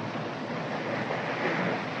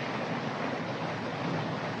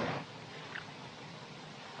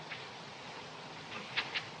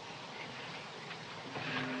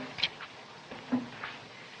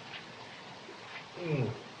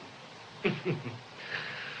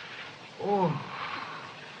 Oh.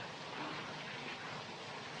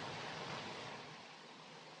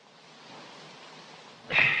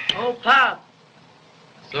 Oh, Pop.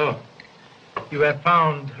 So, you have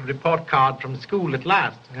found a report card from school at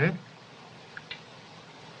last, eh?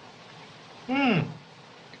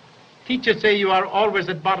 Teachers say you are always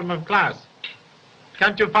at bottom of class.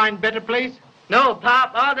 Can't you find better place? No,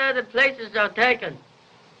 Pop. All the other places are taken.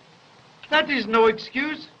 That is no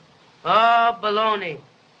excuse. Oh, baloney.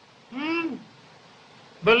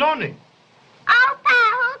 Baloney. Oh, Pa,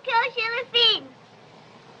 who killed Sheila Faden?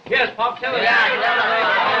 Yes, Pop, tell us.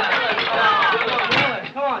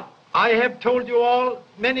 Come on. I have told you all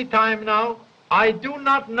many times now, I do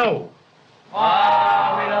not know.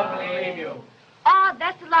 Oh, we don't believe you. Oh,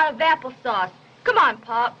 that's a lot of applesauce. Come on,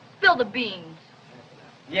 Pop. Spill the beans.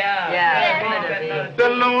 Yeah.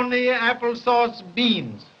 Baloney, applesauce,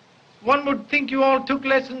 beans. One would think you all took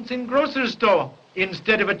lessons in grocery store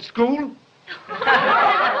instead of at school.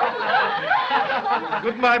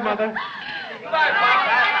 Goodbye, Mother. Goodbye, Pop.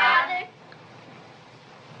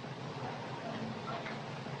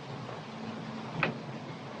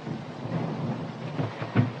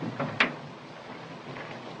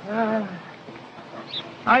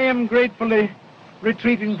 I am gratefully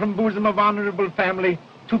retreating from bosom of honorable family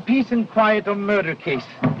to peace and quiet of murder case.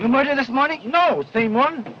 You murdered this morning? No, same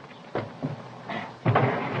one.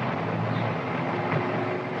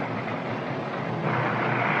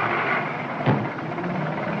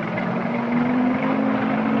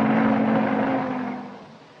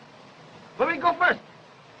 Where we go first?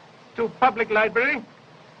 To public library.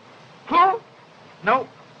 Clue? No.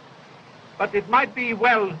 But it might be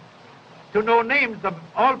well to know names of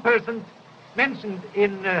all persons mentioned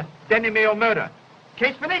in Denny Mayo murder.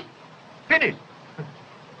 Case finished? Finished.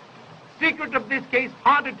 Secret of this case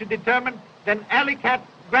harder to determine than Alley Cat's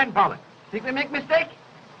grandfather. Think we make mistake?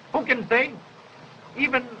 Who can say?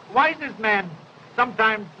 Even wisest man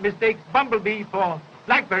sometimes mistakes bumblebee for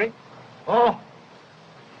blackberry. Oh.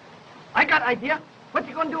 I got idea. What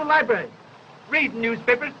you gonna do in library? Read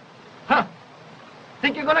newspapers. Huh.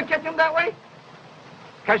 Think you're gonna catch him that way?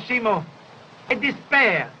 Kashimo, I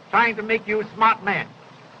despair trying to make you a smart man.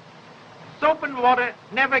 Soap and water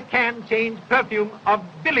never can change perfume of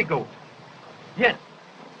billy goat. Yes.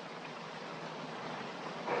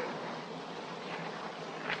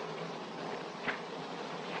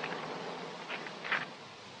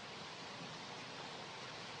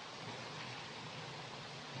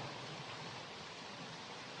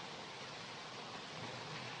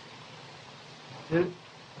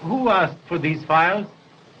 Who asked for these files?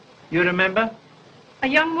 You remember? A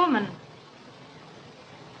young woman.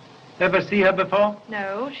 Ever see her before?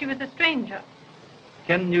 No, she was a stranger.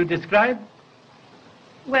 Can you describe?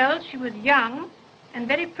 Well, she was young and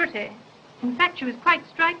very pretty. In fact, she was quite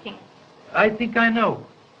striking. I think I know.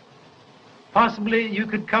 Possibly you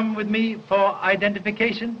could come with me for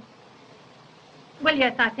identification? Well,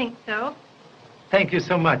 yes, I think so. Thank you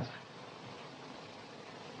so much.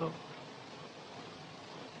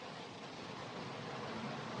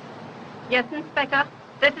 Yes, Inspector.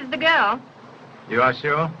 This is the girl. You are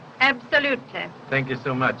sure? Absolutely. Thank you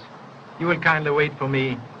so much. You will kindly wait for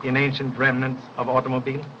me in ancient remnants of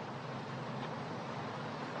automobile?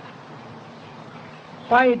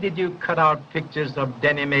 Why did you cut out pictures of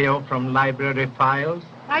Denny Mayo from library files?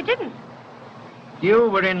 I didn't. You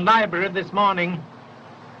were in library this morning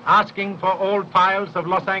asking for old files of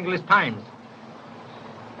Los Angeles Times.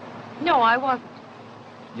 No, I wasn't.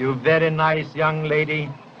 You very nice young lady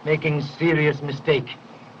making serious mistake.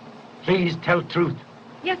 Please tell truth.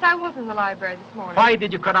 Yes, I was in the library this morning. Why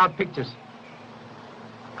did you cut out pictures?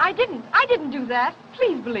 I didn't. I didn't do that.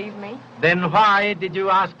 Please believe me. Then why did you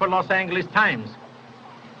ask for Los Angeles Times?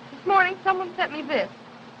 This morning, someone sent me this.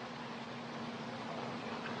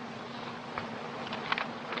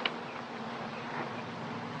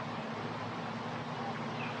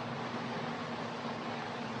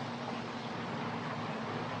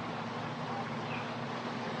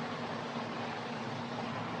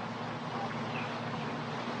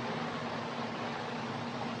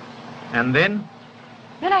 And then?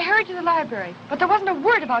 Then I hurried to the library, but there wasn't a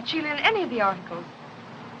word about Sheila in any of the articles.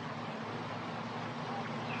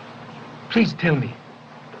 Please tell me.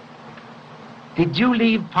 Did you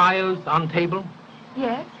leave files on table?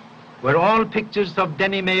 Yes? Were all pictures of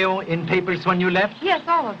Denny Mayo in papers when you left? Yes,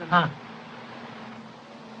 all of them. Huh.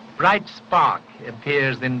 Bright spark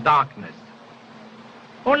appears in darkness.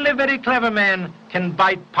 Only a very clever man can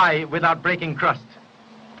bite pie without breaking crust.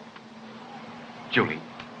 Julie,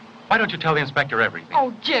 why don't you tell the inspector everything?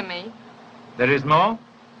 Oh, Jimmy. There is more?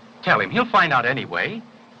 Tell him. He'll find out anyway.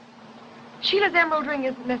 Sheila's emerald ring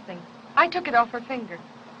isn't missing. I took it off her finger.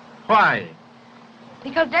 Why?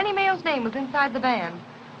 Because Denny Mayo's name was inside the band.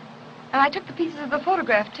 And I took the pieces of the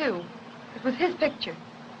photograph, too. It was his picture.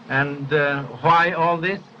 And why all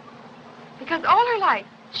this? Because all her life,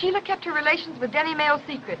 Sheila kept her relations with Denny Mayo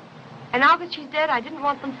secret. And now that she's dead, I didn't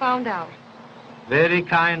want them found out. Very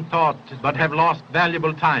kind thought, but have lost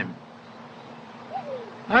valuable time.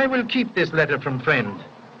 I will keep this letter from friend.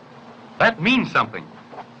 That means something.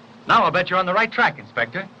 Now I'll bet you're on the right track,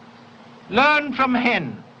 Inspector. Learn from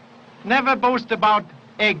hen. Never boast about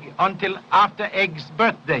egg until after egg's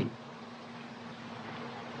birthday.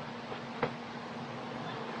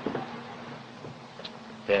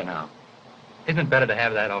 There now. Isn't it better to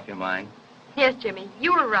have that off your mind? Yes, Jimmy,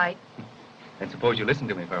 you were right. And suppose you listen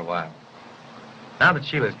to me for a while. Now that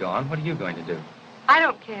Sheila's gone, what are you going to do? I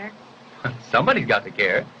don't care. Somebody's got to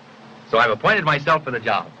care. So I've appointed myself for the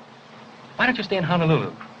job. Why don't you stay in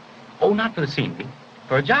Honolulu? Oh, not for the scenery,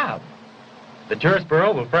 for a job. The tourist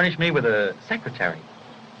bureau will furnish me with a secretary.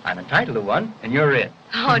 I'm entitled to one, and you're it.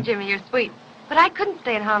 Oh, Jimmy, you're sweet. But I couldn't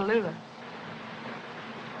stay in Honolulu.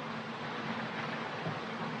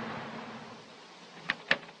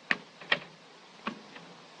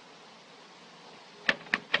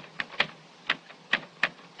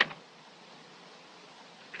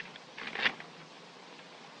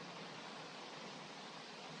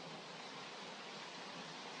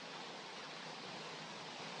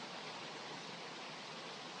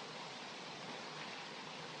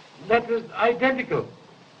 That was identical.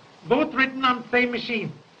 Both written on same machine.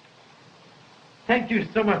 Thank you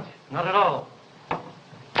so much. Not at all.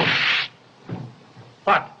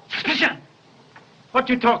 What? Suspicion! What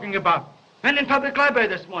you talking about? Men in public library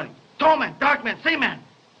this morning. Tall man, dark man, same man.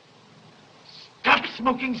 Stop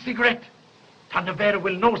smoking cigarette. Tanavera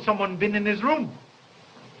will know someone been in his room.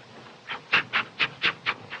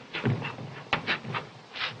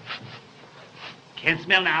 Can't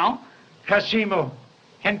smell now. Kashimo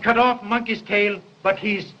can cut off monkey's tail, but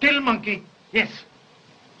he's still monkey. Yes.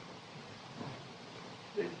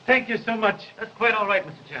 Thank you so much. That's quite all right,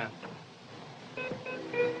 Mr. Chan.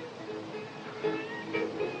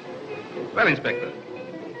 Well, Inspector,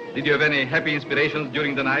 did you have any happy inspirations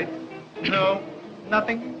during the night? No,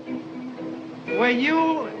 nothing. Were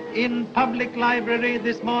you in public library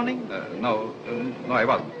this morning? No, I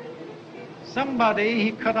wasn't. Somebody,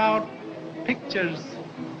 he cut out pictures,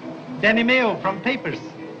 Denimeo from papers.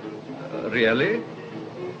 Really?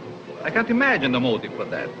 I can't imagine the motive for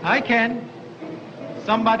that. I can.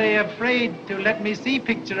 Somebody afraid to let me see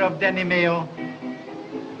picture of Denimeo.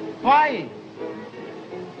 Why?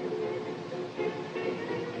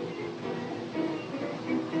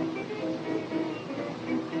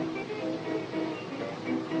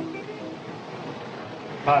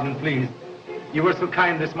 Pardon, please. You were so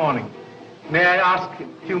kind this morning. May I ask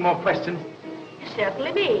a few more questions? You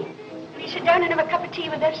certainly may. Please sit down and have a cup of tea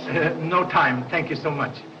with us. No time. Thank you so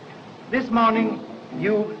much. This morning,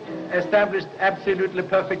 you established absolutely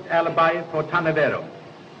perfect alibi for Tanavero.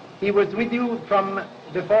 He was with you from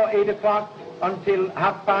before 8 o'clock until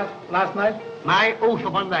 5:30 last night? My oath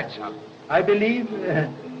upon that, sir. I believe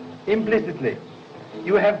implicitly.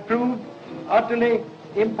 You have proved utterly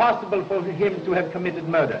impossible for him to have committed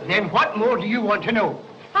murder. Then what more do you want to know?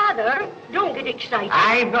 Father, don't get excited.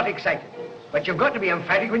 I'm not excited. But you've got to be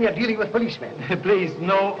emphatic when you're dealing with policemen. Please,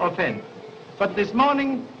 no offense. But this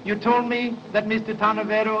morning, you told me that Mr.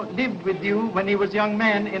 Tanavero lived with you when he was a young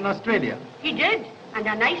man in Australia. He did, and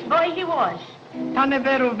a nice boy he was.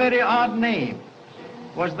 Tanavero, very odd name.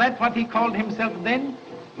 Was that what he called himself then?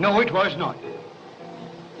 No, it was not.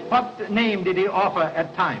 What name did he offer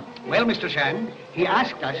at time? Well, Mr. Shan, he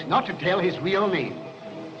asked us not to tell his real name.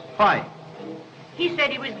 Why? He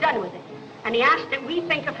said he was done with it, and he asked that we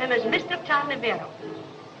think of him as Mr. Tanavero.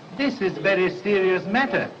 This is very serious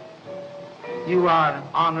matter. You are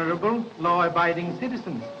honorable, law-abiding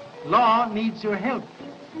citizens. Law needs your help.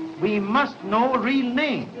 We must know real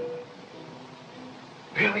name.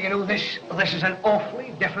 Well, you know, this is an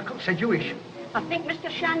awfully difficult situation. I think Mr.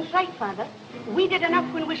 Shan's right, Father. We did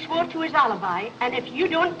enough when we swore to his alibi, and if you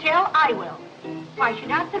don't tell, I will. Why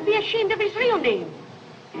should Arthur be ashamed of his real name?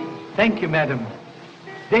 Thank you, madam.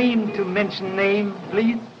 Deign to mention name,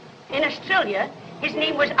 please. In Australia, his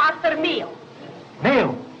name was Arthur Mayo.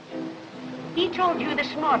 Mayo? He told you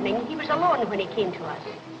this morning he was alone when he came to us.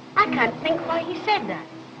 I can't think why he said that.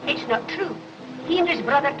 It's not true. He and his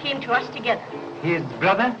brother came to us together. His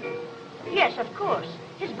brother? Yes, of course.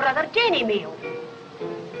 His brother, Danny Mayo.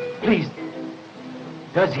 Please.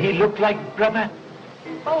 Does he look like brother?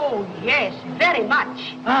 Oh, yes, very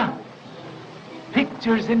much. Ah,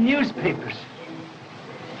 pictures in newspapers.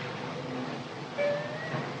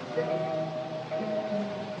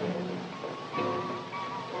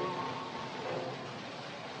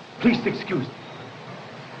 Please excuse me.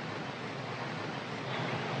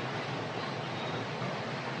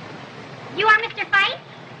 You are Mr. Fife?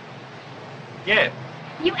 Yes.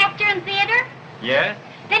 You actor in theater? Yes?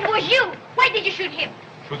 Then who was you? Why did you shoot him?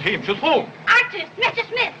 Shoot him? Shoot whom? Artist, Mr.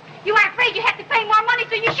 Smith. You are afraid you have to pay more money,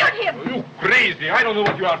 so you shoot him. You crazy. I don't know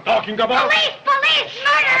what you are talking about. Police! Police!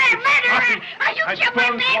 Murderer! Murderer! Are you I killed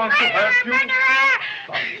don't my want to hurt you.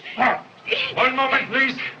 Murderer! One moment,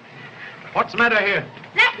 please. What's the matter here?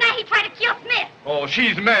 Last night he tried to kill Smith. Oh,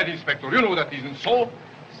 she's mad, Inspector. You know that isn't so.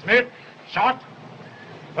 Smith, shot.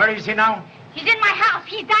 Where is he now? He's in my house.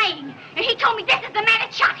 He's dying. And he told me this is the man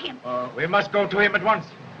that shot him. We must go to him at once.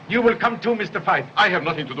 You will come too, Mr. Fife. I have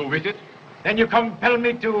nothing to do with it. Then you compel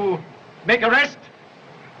me to make arrest?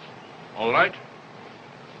 All right.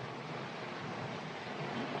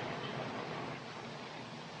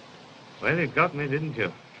 Well, you got me, didn't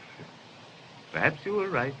you? Perhaps you were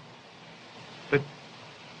right. But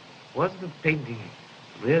was the painting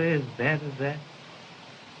really as bad as that?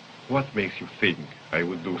 What makes you think I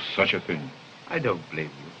would do such a thing? I don't blame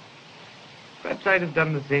you. Perhaps I'd have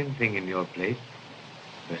done the same thing in your place.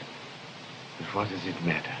 But what does it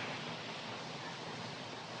matter?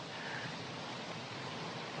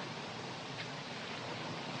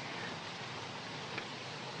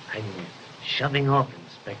 I'm shoving off,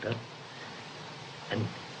 Inspector. And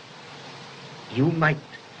you might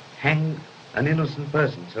hang an innocent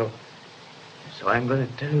person, so I'm going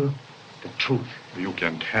to tell you the truth. You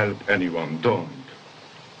can't help anyone, don't.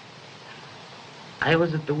 I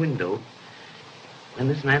was at the window when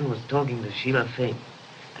this man was talking to Sheila Fane,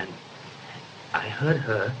 and I heard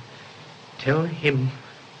her tell him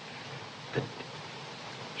that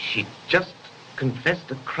she just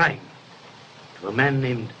confessed a crime to a man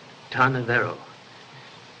named Tarnavero.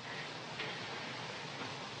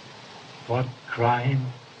 What crime?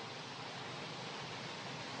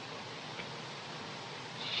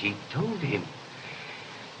 She told him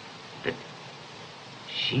that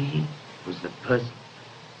she was the person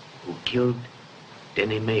who killed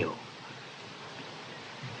Denny Mayo.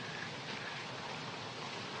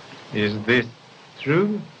 Is this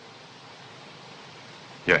true?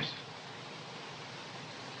 Yes.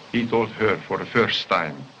 He told her for the first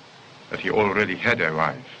time that he already had a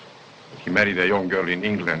wife. That he married a young girl in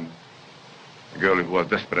England, a girl who was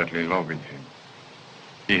desperately in love with him.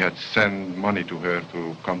 He had sent money to her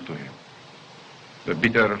to come to him. The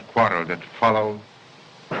bitter quarrel that followed,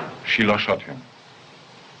 Sheila shot him.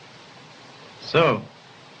 So,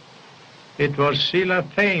 it was Sheila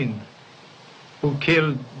Fane who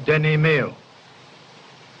killed Denny Mayo.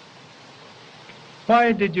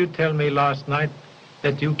 Why did you tell me last night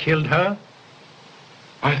that you killed her?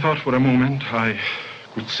 I thought for a moment I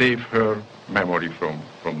could save her memory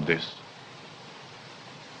from this.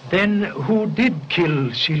 Then who did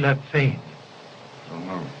kill Sheila Fane? I don't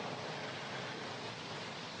know.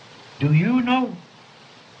 Do you know?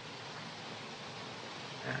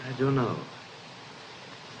 I don't know.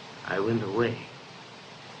 I went away.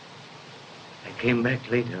 I came back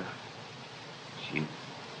later. She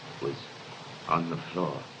was on the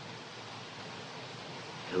floor.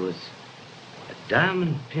 There was a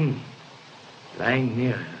diamond pin lying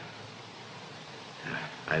near her.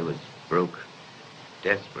 I was broke,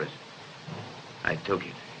 desperate. I took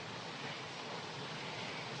it.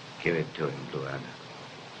 Give it to him, Luana.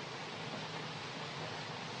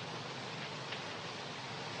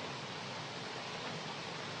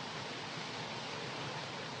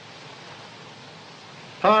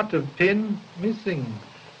 Part of pin missing.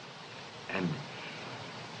 And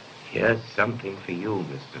here's something for you,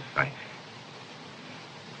 Mr. Fife.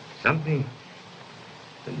 Something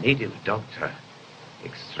the native doctor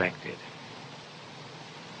extracted.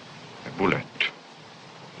 A bullet.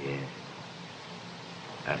 Yes.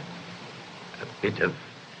 A bit of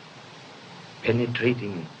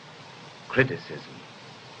penetrating criticism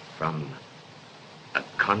from a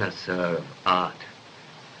connoisseur of art.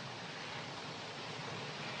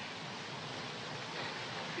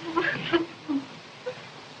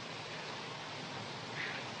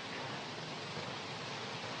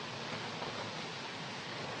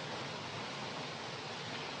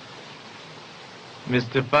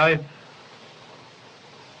 Mr. Fife,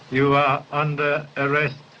 you are under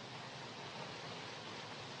arrest.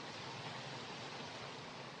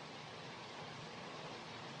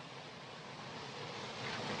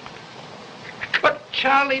 But,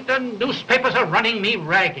 Charlie, the newspapers are running me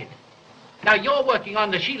ragged. Now, you're working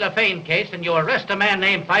on the Sheila Fane case, and you arrest a man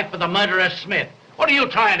named Fife for the murder of Smith. What are you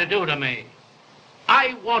trying to do to me?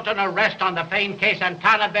 I want an arrest on the Fane case, and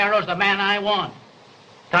Tarnavero's the man I want.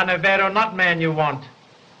 Tarnavero, not man you want.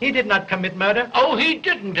 He did not commit murder. Oh, he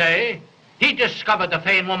didn't, eh? He discovered the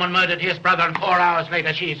Fane woman murdered his brother, and 4 hours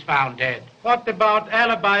later she's found dead. What about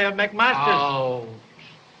alibi of McMaster's? Oh.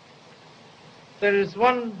 There is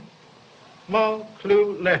one more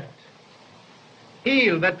clue left.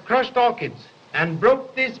 Heel that crushed orchids and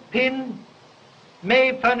broke this pin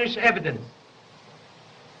may furnish evidence.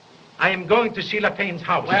 I am going to Sheila Fane's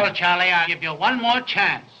house. Well, Charlie, I'll give you one more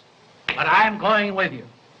chance. But I'm going with you.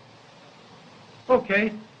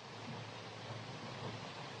 Okay.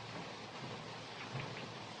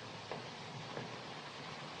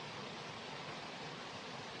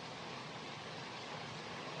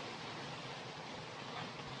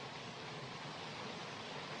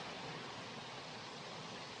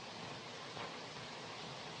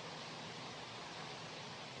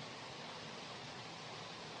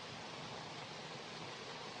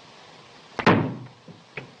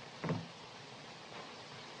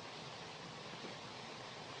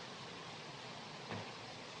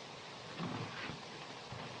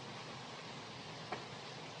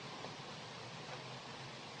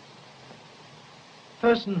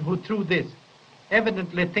 Person who threw this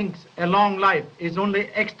evidently thinks a long life is only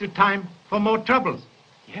extra time for more troubles.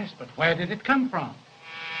 Yes, but where did it come from?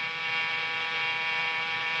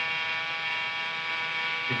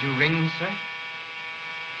 Did you ring, sir?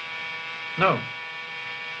 No.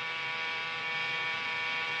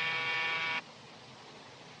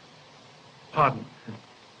 Pardon.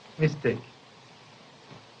 Mistake.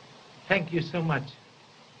 Thank you so much.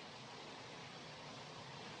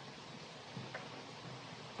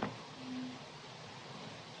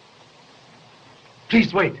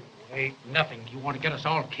 Please wait. Wait, nothing. You want to get us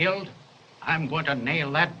all killed? I'm going to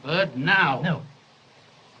nail that bird now. No.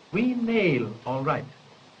 We nail, all right.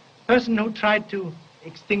 Person who tried to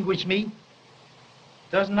extinguish me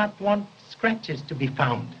does not want scratches to be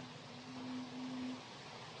found.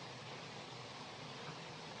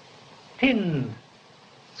 Pin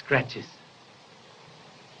scratches.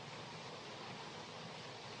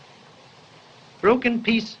 Broken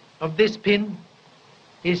piece of this pin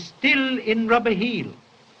is still in rubber heel.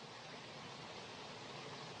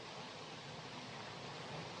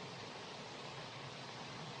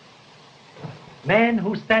 Man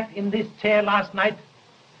who sat in this chair last night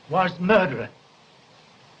was murderer.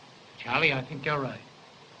 Charlie, I think you're right.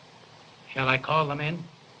 Shall I call them in?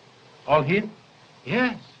 All here?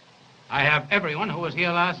 Yes. I have everyone who was here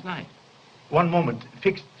last night. One moment.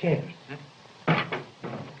 Fixed chairs.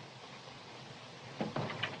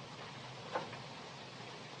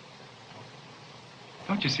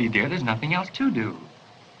 Don't you see, dear, there's nothing else to do.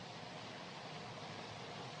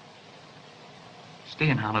 Stay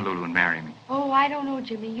in Honolulu and marry me. Oh, I don't know,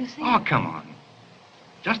 Jimmy. You see... Oh, come on.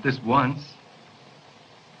 Just this once.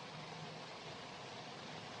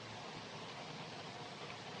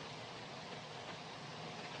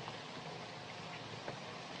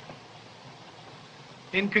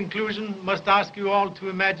 In conclusion, must ask you all to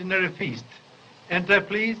imaginary feast. Enter,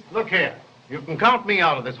 please. Look here. You can count me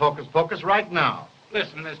out of this hocus pocus right now.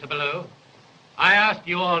 Listen, Mr. Ballou. I asked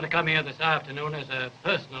you all to come here this afternoon as a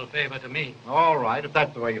personal favor to me. All right, if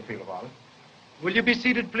that's the way you feel about it. Will you be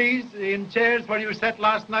seated, please, in chairs where you sat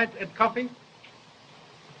last night at coffee?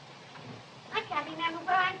 I can't remember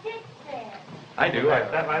where I did there. I do. I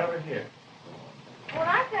sat right over here. Well,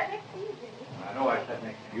 I sat next to you, Jimmy. I know I sat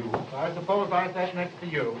next to you. I suppose I sat next to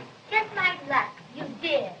you. Just like luck, you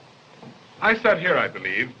did. I sat here, I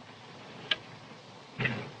believe.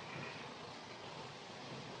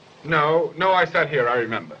 No, I sat here, I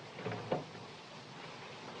remember.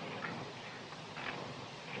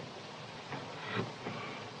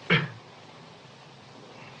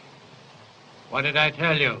 What did I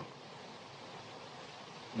tell you?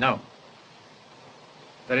 No.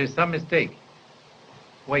 There is some mistake.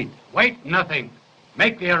 Wait. Wait, nothing.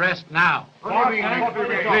 Make the arrest now.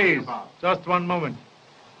 Please, just one moment.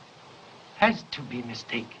 Has to be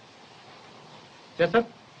mistake. Jessup?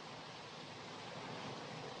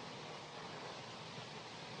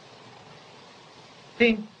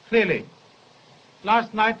 Think clearly.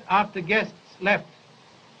 Last night, after guests left,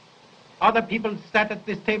 other people sat at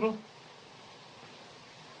this table?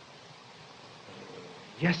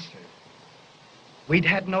 Yes, sir. We'd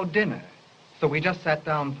had no dinner, so we just sat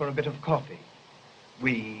down for a bit of coffee.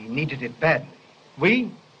 We needed it badly.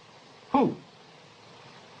 We? Who?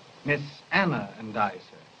 Miss Anna and I,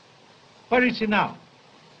 sir. Where is she now?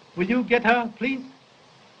 Will you get her, please?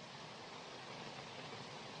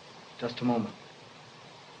 Just a moment.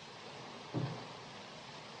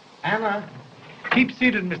 Anna. Keep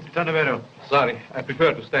seated, Mr. Tanavero. Sorry, I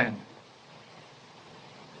prefer to stand.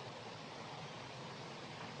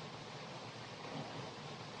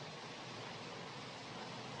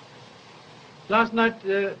 Last night,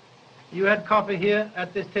 you had coffee here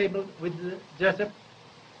at this table with Jessup?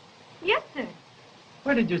 Yes, sir.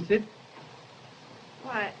 Where did you sit?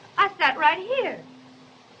 Why, I sat right here.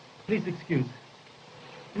 Please excuse.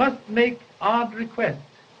 Must make odd request.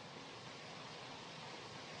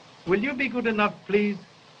 Will you be good enough, please,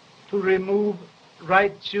 to remove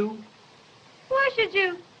right shoe? Why should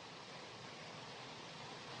you?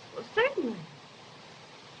 Well, certainly.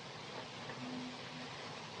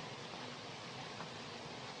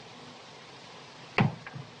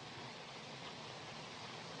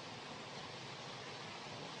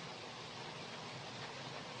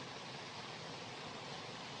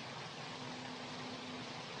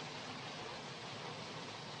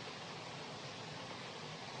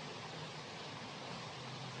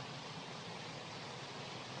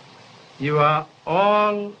 You are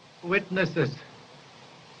all witnesses.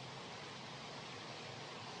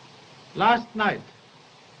 Last night,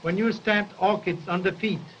 when you stamped orchids on the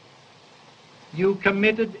feet, you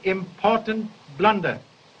committed important blunder.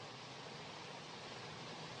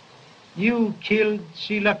 You killed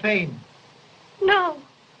Sheila Fane. No.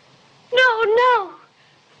 No.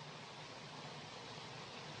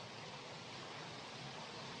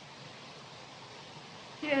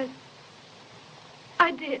 Yes,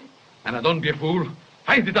 I did. Anna, don't be a fool.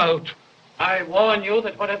 Find it out. I warn you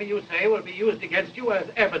that whatever you say will be used against you as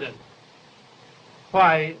evidence.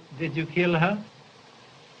 Why did you kill her?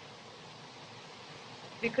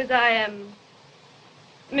 Because I am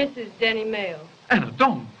Mrs. Denny Mayo. Anna,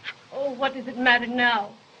 don't. Oh, what does it matter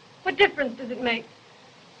now? What difference does it make?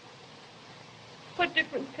 What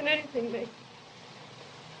difference can anything make?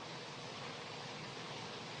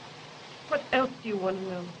 What else do you want to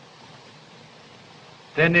know?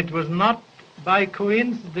 Then it was not by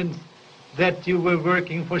coincidence that you were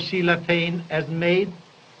working for Sheila Fane as maid?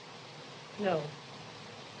 No.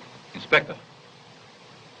 Inspector,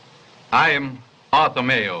 I am Arthur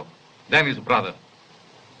Mayo, Danny's brother.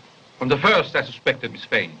 From the first, I suspected Miss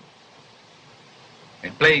Fane. I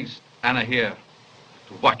placed Anna here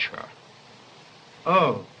to watch her.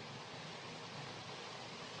 Oh.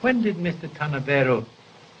 When did Mr. Canavero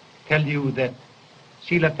tell you that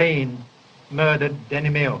Sheila Fane murdered Danny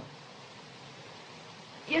Mayo?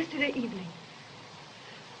 Yesterday evening.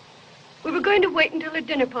 We were going to wait until her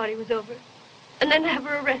dinner party was over and then have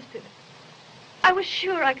her arrested. I was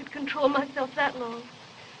sure I could control myself that long.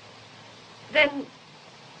 Then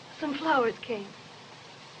some flowers came.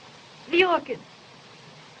 The orchids.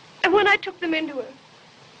 And when I took them into her,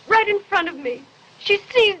 right in front of me, she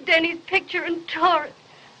seized Denny's picture and tore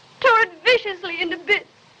it viciously into bits.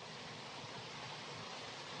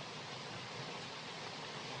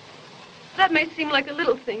 That may seem like a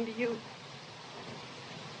little thing to you,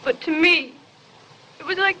 but to me, it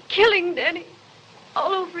was like killing Denny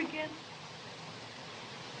all over again.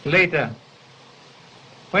 Later,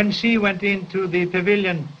 when she went into the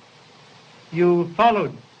pavilion, you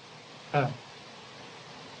followed her.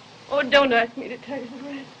 Oh, don't ask me to tell you the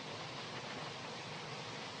rest.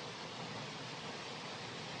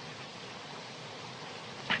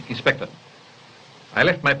 Inspector, I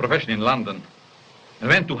left my profession in London and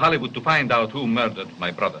went to Hollywood to find out who murdered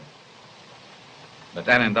my brother. But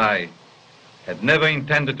Anne and I had never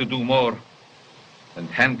intended to do more than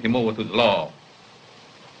hand him over to the law.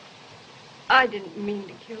 I didn't mean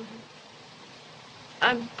to kill him.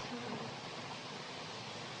 I'm sorry.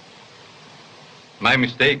 My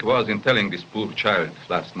mistake was in telling this poor child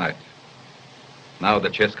last night. Now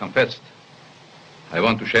that she has confessed, I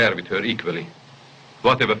want to share with her equally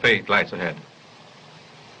whatever fate lies ahead.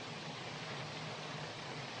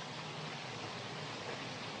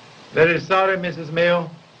 Very sorry, Mrs. Mayo,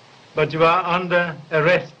 but you are under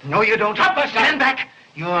arrest. No, you don't. Stand back.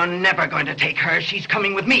 You're never going to take her. She's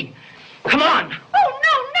coming with me. Come on. Oh,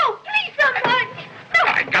 no, please, someone.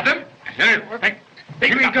 No. I got him. Here,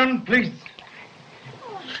 Give me a gun, please.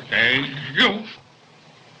 Stay, you.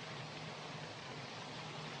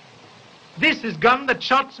 This is gun that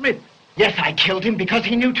shot Smith. Yes, I killed him because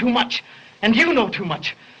he knew too much. And you know too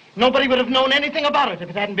much. Nobody would have known anything about it if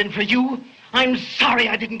it hadn't been for you. I'm sorry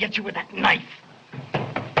I didn't get you with that knife.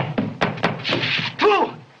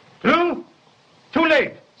 Through? Too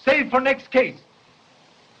late. Save for next case.